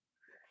myself.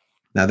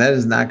 Now, that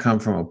does not come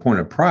from a point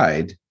of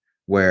pride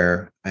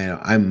where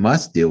I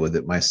must deal with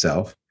it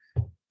myself,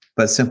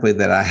 but simply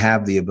that I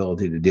have the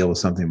ability to deal with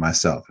something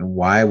myself. And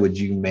why would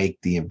you make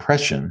the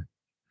impression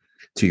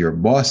to your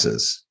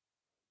bosses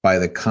by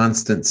the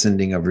constant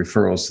sending of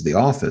referrals to the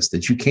office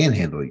that you can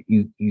handle?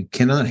 You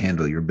cannot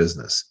handle your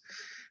business.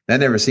 That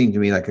never seemed to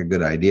me like a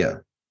good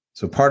idea.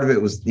 So part of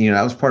it was,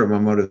 that was part of my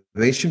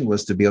motivation,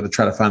 was to be able to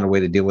try to find a way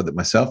to deal with it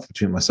myself,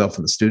 between myself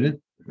and the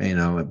student,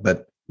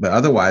 but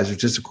otherwise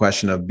it's just a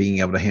question of being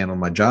able to handle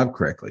my job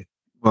correctly.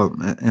 Well,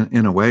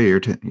 in a way,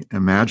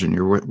 imagine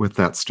you're with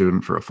that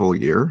student for a full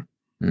year,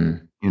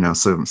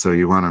 so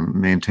you want to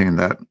maintain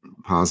that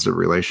positive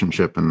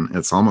relationship, and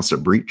it's almost a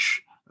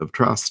breach of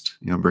trust,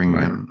 bringing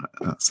Right. in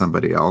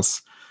somebody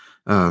else.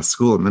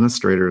 School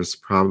administrators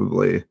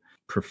probably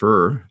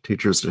prefer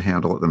teachers to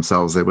handle it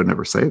themselves. They would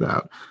never say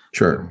that.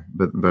 Sure.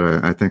 But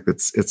I think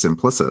it's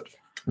implicit.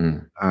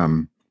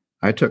 Mm.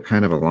 I took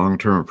kind of a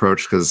long-term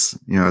approach because,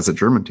 as a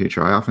German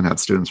teacher, I often had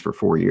students for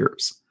 4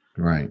 years.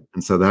 Right.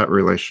 And so that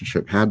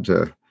relationship had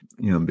to,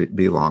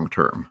 be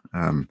long-term.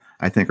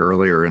 I think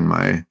earlier in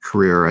my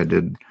career, I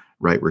did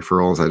write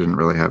referrals. I didn't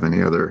really have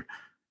any other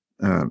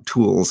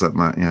tools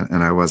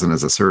and I wasn't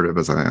as assertive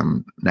as I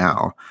am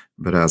now.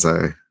 But as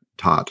I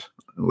taught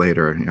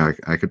later,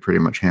 I could pretty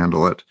much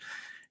handle it.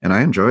 And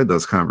I enjoyed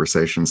those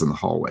conversations in the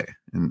hallway,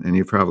 and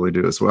you probably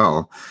do as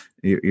well.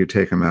 You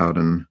take them out,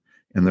 and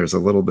there's a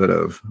little bit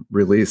of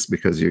release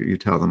because you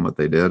tell them what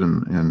they did,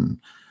 and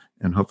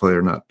hopefully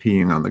they're not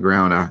peeing on the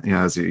ground.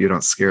 As you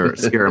don't scare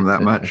them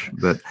that much,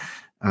 but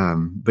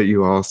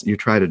you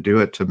try to do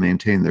it to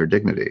maintain their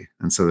dignity,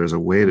 and so there's a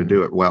way to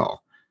do it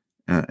well,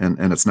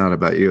 and it's not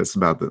about you; it's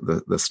about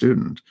the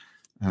student.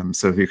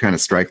 So if you kind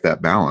of strike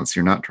that balance,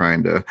 you're not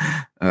trying to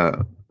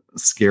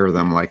scare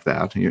them like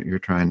that. You're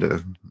trying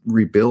to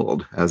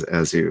rebuild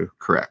as you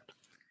correct.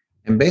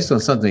 And based on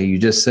something you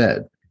just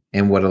said,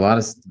 and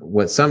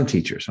what some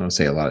teachers, I don't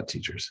say a lot of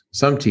teachers,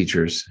 some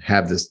teachers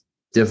have this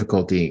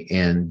difficulty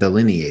in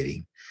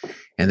delineating.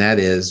 And that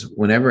is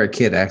whenever a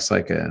kid acts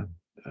like a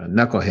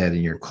knucklehead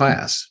in your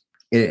class,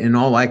 in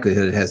all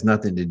likelihood, it has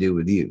nothing to do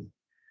with you.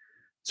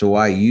 So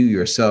why you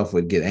yourself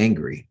would get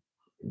angry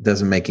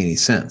doesn't make any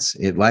sense.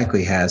 It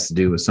likely has to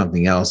do with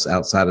something else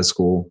outside of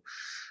school.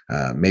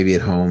 Maybe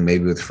at home,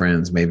 maybe with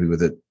friends, maybe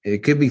with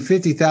it could be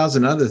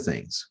 50,000 other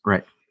things.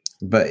 Right.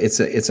 But it's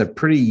a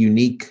pretty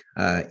unique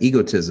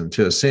egotism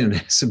to assume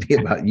it has to be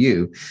about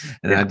you.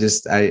 And yeah.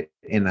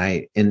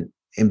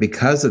 And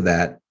because of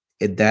that,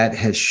 that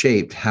has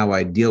shaped how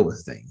I deal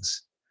with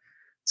things.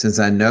 Since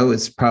I know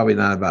it's probably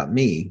not about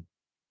me,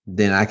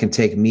 then I can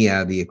take me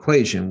out of the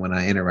equation when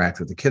I interact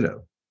with the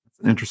kiddo.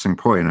 Interesting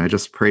point. I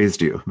just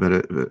praised you, but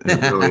it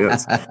really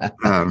is.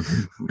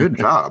 Good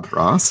job,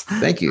 Ross.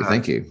 Thank you.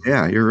 Thank you.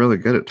 Yeah, you're really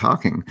good at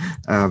talking.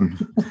 I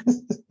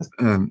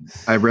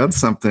read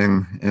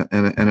something,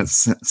 and it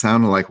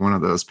sounded like one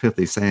of those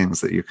pithy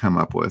sayings that you come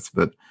up with,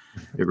 but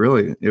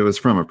it was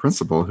from a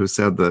principal who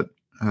said that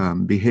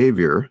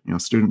behavior,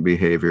 student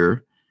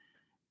behavior,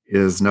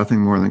 is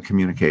nothing more than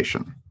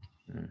communication.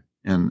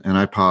 And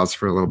I paused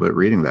for a little bit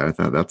reading that. I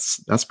thought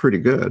that's pretty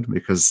good,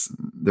 because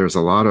there's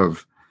a lot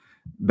of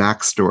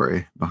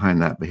backstory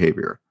behind that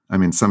behavior. I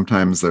mean,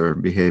 sometimes they're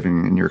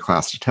behaving in your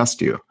class to test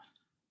you,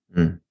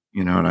 and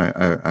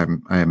I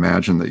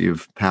imagine that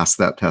you've passed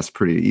that test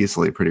pretty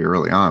easily, pretty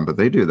early on, but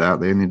they do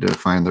that. They need to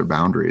find their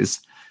boundaries.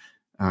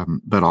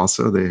 But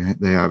also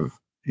they have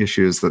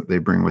issues that they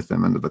bring with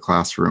them into the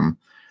classroom.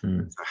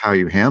 How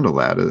you handle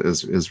that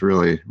is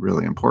really,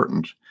 really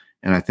important.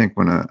 And I think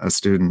when a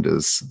student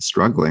is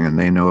struggling and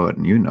they know it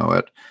and you know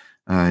it,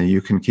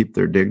 you can keep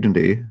their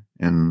dignity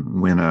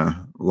and win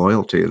a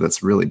loyalty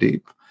that's really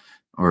deep,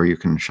 or you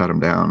can shut them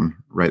down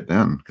right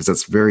then, because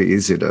it's very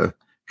easy to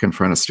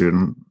confront a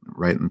student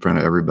right in front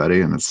of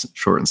everybody, and it's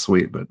short and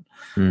sweet. But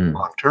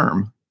long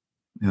term,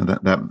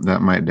 that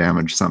might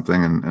damage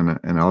something,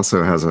 and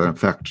also has an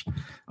effect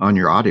on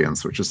your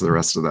audience, which is the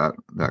rest of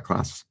that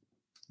class.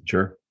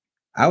 Sure.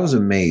 I was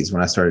amazed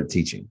when I started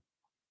teaching,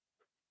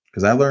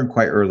 because I learned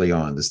quite early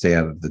on to stay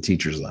out of the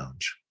teacher's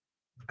lounge,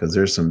 because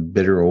there's some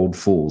bitter old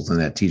fools in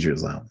that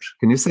teacher's lounge.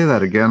 Can you say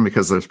that again?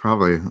 Because there's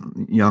probably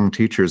young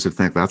teachers who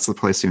think that's the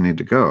place you need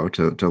to go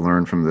to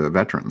learn from the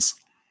veterans.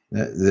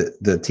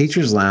 The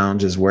teacher's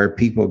lounge is where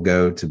people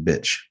go to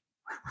bitch.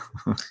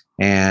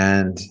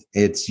 And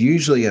it's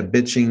usually a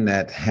bitching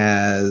that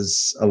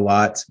has a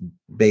lot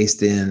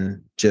based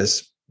in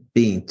just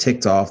being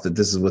ticked off that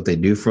this is what they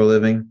do for a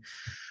living,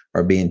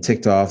 or being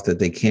ticked off that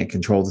they can't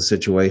control the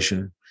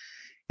situation.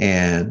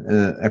 And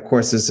of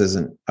course, this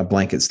isn't a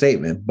blanket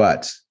statement,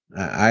 but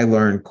I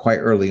learned quite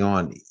early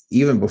on,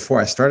 even before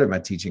I started my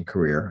teaching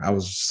career, I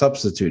was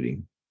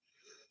substituting.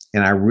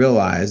 And I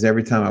realized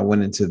every time I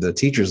went into the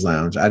teacher's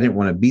lounge, I didn't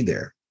want to be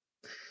there,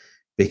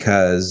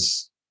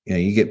 because,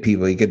 you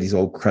get these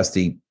old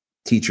crusty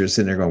teachers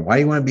sitting there going, why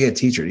do you want to be a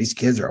teacher? These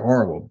kids are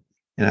horrible.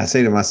 And I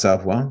say to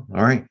myself, well,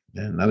 all right,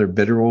 another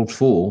bitter old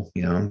fool,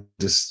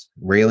 just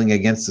railing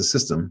against the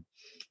system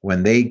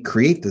when they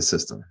create the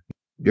system.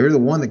 You're the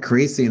one that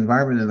creates the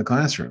environment in the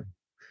classroom.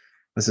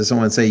 Let's say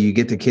someone say, you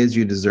get the kids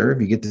you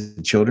deserve, you get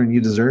the children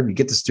you deserve, you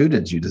get the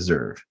students you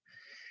deserve.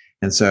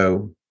 And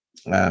so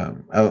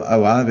a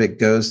lot of it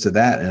goes to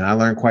that. And I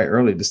learned quite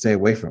early to stay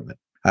away from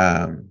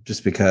it,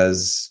 just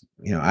because,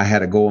 I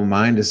had a goal in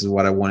mind. This is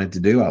what I wanted to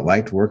do. I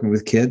liked working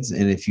with kids.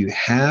 And if you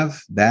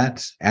have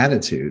that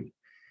attitude,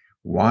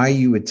 why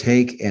you would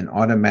take an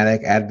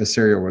automatic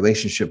adversarial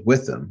relationship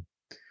with them,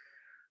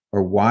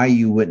 or why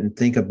you wouldn't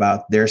think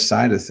about their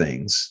side of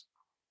things,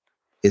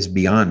 is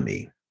beyond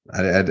me.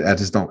 I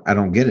just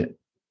don't get it.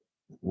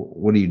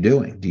 What are you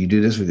doing? Do you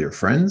do this with your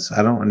friends?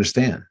 I don't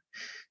understand.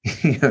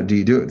 Do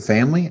you do it with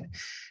family?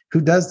 Who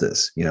does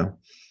this?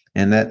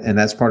 And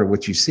that's part of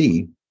what you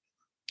see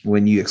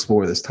when you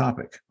explore this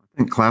topic. I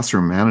think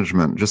classroom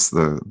management, just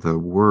the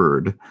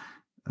word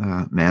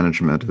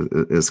management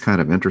is kind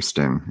of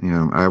interesting.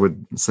 I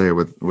would say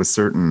with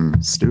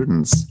certain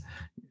students,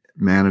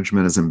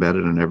 management is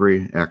embedded in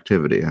every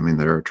activity. I mean,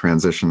 there are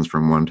transitions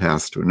from one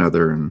task to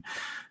another, and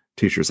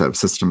teachers have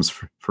systems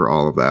for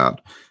all of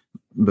that.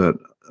 But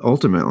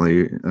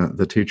ultimately,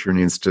 the teacher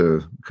needs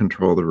to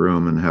control the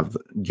room and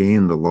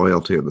gain the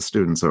loyalty of the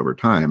students over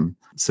time.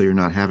 So you're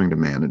not having to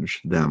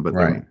manage them, but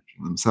they're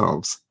managing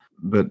themselves.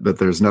 But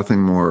there's nothing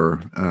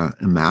more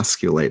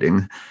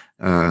emasculating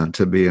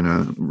to be in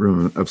a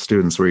room of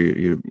students where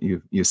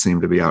you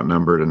seem to be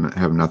outnumbered and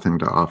have nothing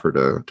to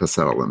offer to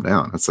settle them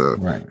down. It's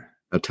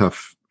a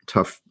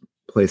tough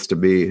place to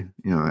be,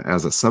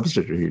 as a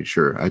substitute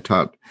teacher. I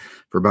taught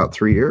for about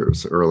 3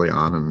 years early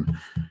on,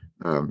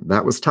 and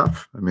that was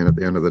tough. I mean, at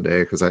the end of the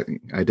day, because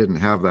I didn't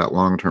have that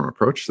long-term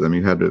approach to them.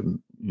 You had to,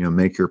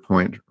 make your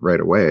point right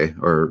away,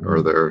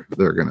 or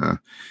they're gonna,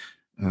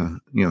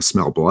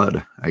 smell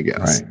blood, I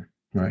guess.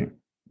 Right.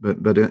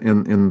 But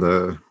in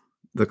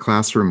the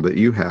classroom that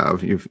you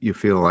have, you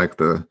feel like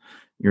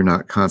you're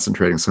not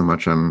concentrating so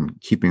much on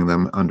keeping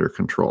them under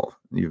control.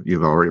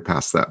 You've already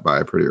passed that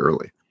by pretty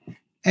early.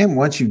 And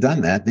once you've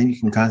done that, then you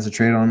can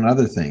concentrate on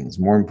other things,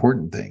 more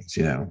important things.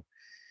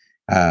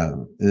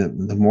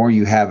 The more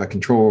you have a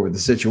control over the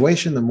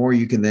situation, the more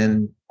you can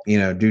then,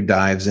 do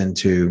dives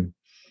into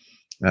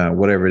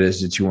whatever it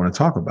is that you want to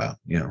talk about,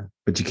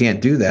 but you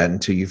can't do that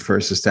until you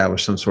first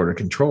establish some sort of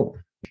control.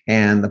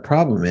 And the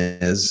problem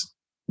is,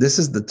 this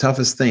is the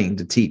toughest thing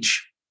to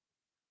teach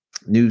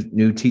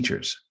new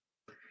teachers.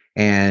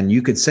 And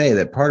you could say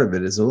that part of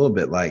it is a little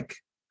bit like,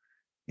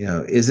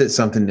 is it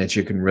something that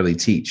you can really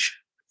teach?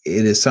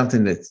 It is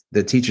something that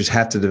the teachers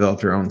have to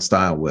develop their own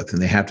style with, and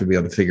they have to be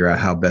able to figure out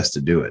how best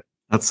to do it.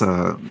 That's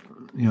a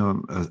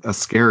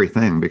scary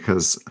thing,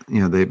 because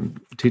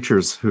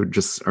teachers who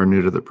just are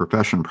new to the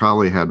profession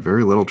probably had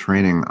very little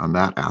training on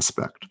that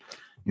aspect.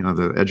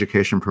 The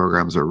education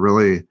programs are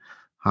really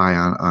high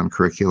on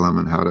curriculum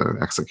and how to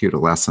execute a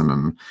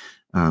lesson,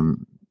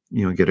 and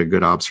get a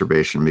good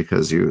observation,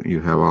 because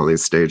you have all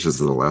these stages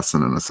of the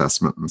lesson and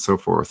assessment and so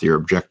forth, your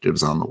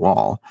objectives on the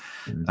wall.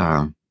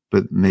 Mm-hmm.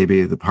 But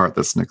maybe the part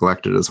that's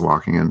neglected is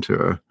walking into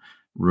a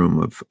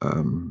room of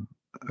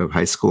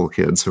high school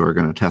kids who are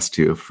going to test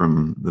you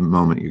from the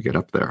moment you get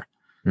up there.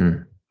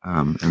 Mm.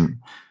 And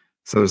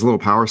so there's a little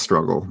power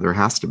struggle. There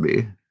has to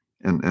be.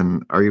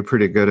 And are you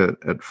pretty good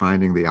at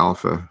finding the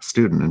alpha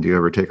student? And do you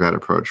ever take that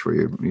approach where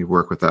you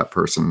work with that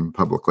person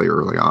publicly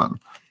early on?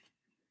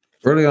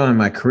 Early on in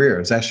my career,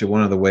 it's actually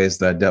one of the ways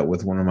that I dealt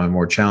with one of my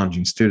more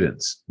challenging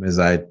students, is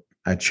I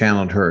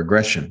channeled her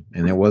aggression,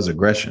 and it was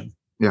aggression.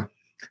 Yeah.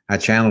 I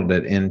channeled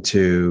it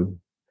into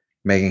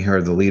making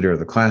her the leader of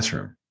the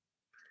classroom.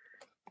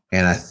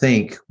 And I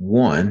think,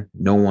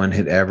 no one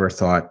had ever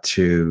thought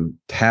to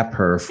tap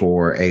her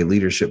for a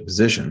leadership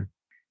position.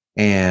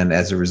 And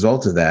as a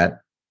result of that,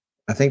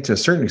 I think to a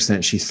certain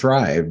extent, she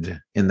thrived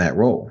in that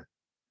role.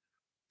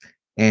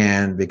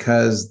 And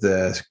because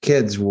the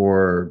kids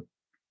were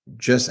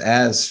just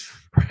as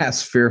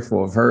perhaps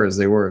fearful of her as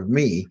they were of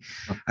me,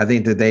 I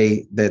think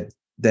that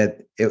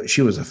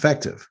she was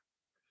effective.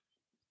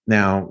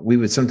 Now, we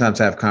would sometimes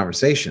have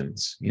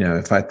conversations,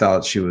 if I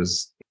thought she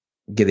was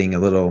getting a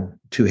little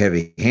too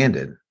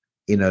heavy-handed.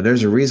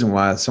 There's a reason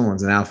why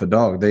someone's an alpha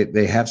dog.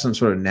 They have some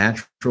sort of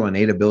natural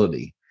innate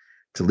ability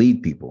to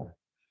lead people.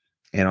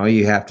 And all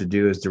you have to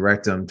do is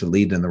direct them to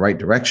lead in the right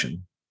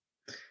direction.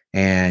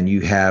 And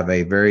you have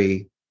a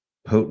very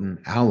potent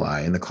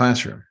ally in the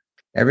classroom.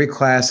 Every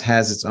class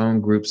has its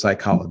own group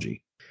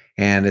psychology.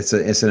 And it's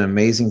an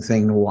amazing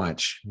thing to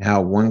watch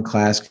how one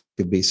class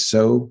could be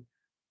so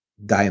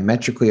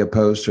diametrically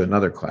opposed to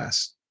another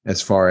class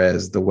as far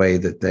as the way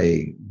that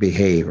they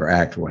behave or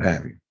act or what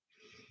have you.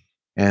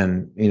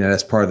 And,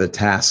 that's part of the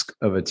task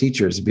of a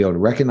teacher, is to be able to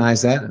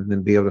recognize that and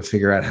then be able to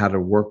figure out how to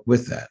work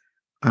with that.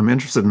 I'm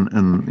interested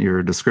in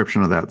your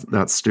description of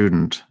that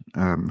student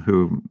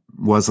who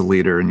was a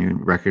leader, and you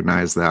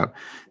recognize that.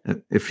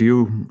 If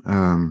you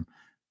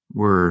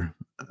were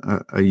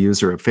a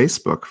user of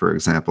Facebook, for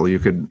example, you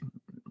could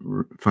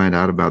find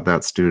out about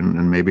that student,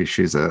 and maybe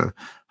she's a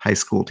high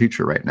school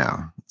teacher right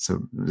now. So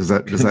does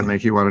that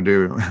make you want to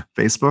do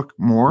Facebook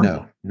more?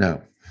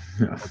 No.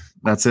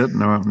 That's it.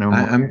 No.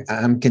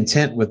 I'm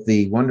content with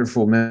the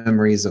wonderful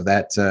memories of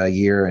that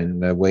year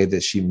and the way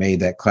that she made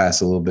that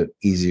class a little bit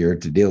easier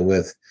to deal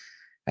with.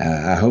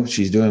 I hope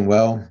she's doing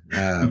well,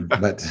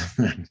 but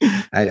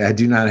I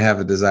do not have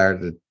a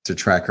desire to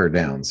track her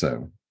down.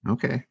 So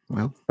okay,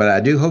 well, but I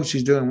do hope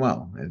she's doing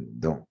well.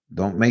 And don't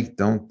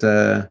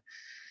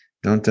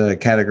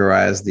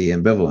categorize the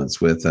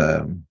ambivalence with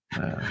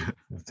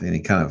any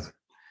kind of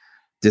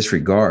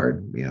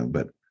disregard,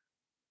 but.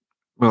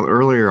 Well,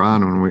 earlier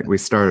on when we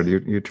started,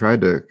 you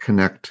tried to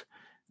connect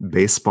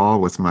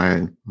baseball with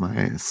my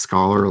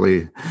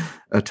scholarly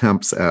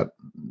attempts at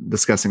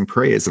discussing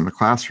praise in the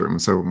classroom.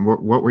 So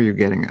what were you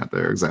getting at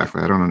there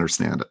exactly? I don't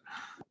understand it.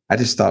 I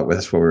just thought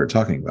that's what we were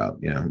talking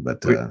about,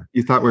 but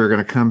you thought we were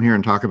going to come here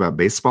and talk about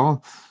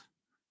baseball?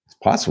 It's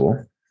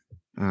possible.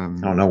 I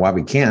don't know why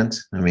we can't.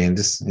 I mean,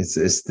 it's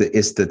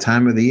the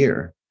time of the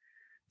year.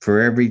 For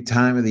every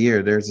time of the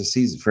year, there's a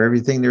season. For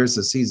everything, there's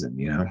a season.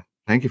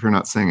 Thank you for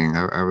not singing.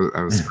 I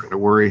was starting to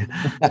worry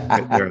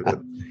right there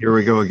that here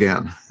we go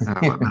again.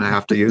 I'm going to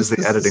have to use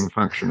the editing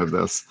function of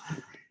this.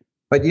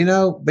 But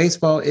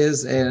baseball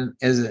is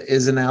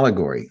an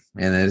allegory,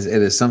 and it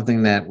is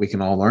something that we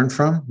can all learn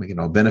from. We can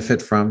all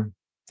benefit from.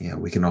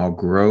 We can all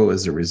grow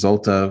as a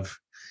result of.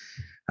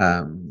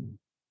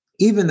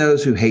 Even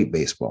those who hate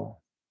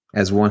baseball,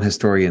 as one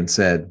historian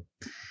said,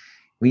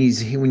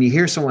 when you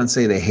hear someone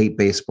say they hate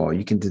baseball,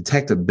 you can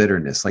detect a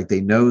bitterness, like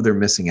they know they're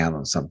missing out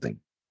on something.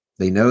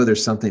 They know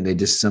there's something they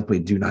just simply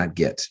do not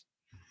get.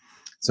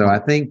 So I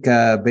think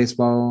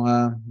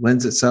baseball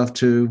lends itself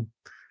to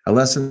a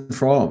lesson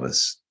for all of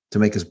us to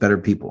make us better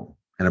people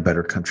and a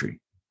better country.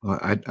 Well,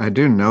 I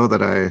do know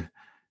that I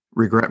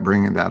regret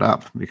bringing that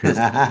up because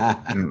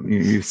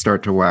you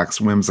start to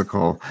wax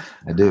whimsical.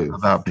 I do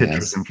about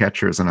pitchers and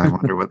catchers, and I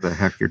wonder what the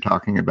heck you're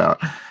talking about.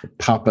 The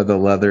pop of the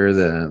leather,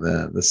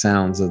 the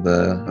sounds of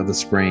the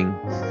spring,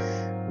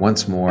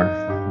 once more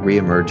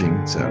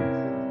reemerging. So,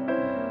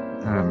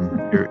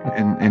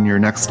 in your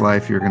next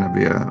life, you're going to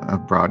be a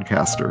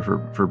broadcaster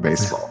for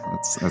baseball.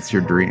 That's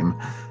your dream.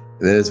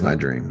 It is my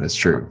dream. That's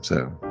true.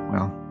 So,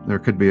 well, there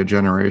could be a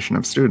generation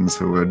of students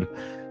who would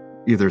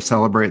either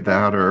celebrate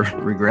that or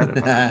regret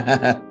it.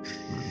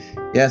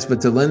 Yes,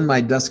 but to lend my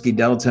dusky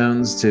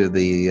deltones to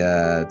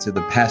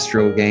the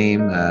pastoral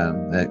game,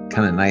 that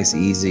kind of nice,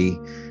 easy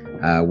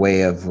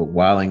way of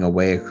whiling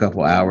away a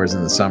couple hours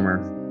in the summer,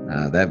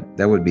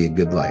 that would be a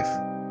good life.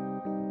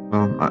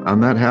 Well,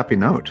 on that happy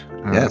note,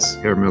 yes,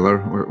 Herr Miller,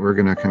 we're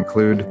going to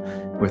conclude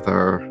with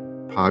our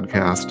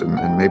podcast,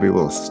 and maybe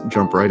we'll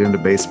jump right into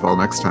baseball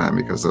next time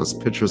because those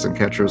pitchers and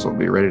catchers will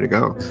be ready to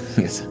go.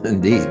 Yes,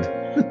 indeed.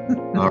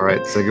 All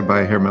right, say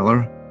goodbye, Herr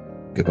Miller.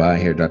 Goodbye,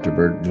 Herr Dr.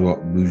 Bourgeois.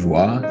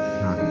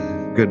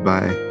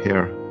 Goodbye,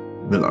 Herr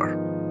Miller.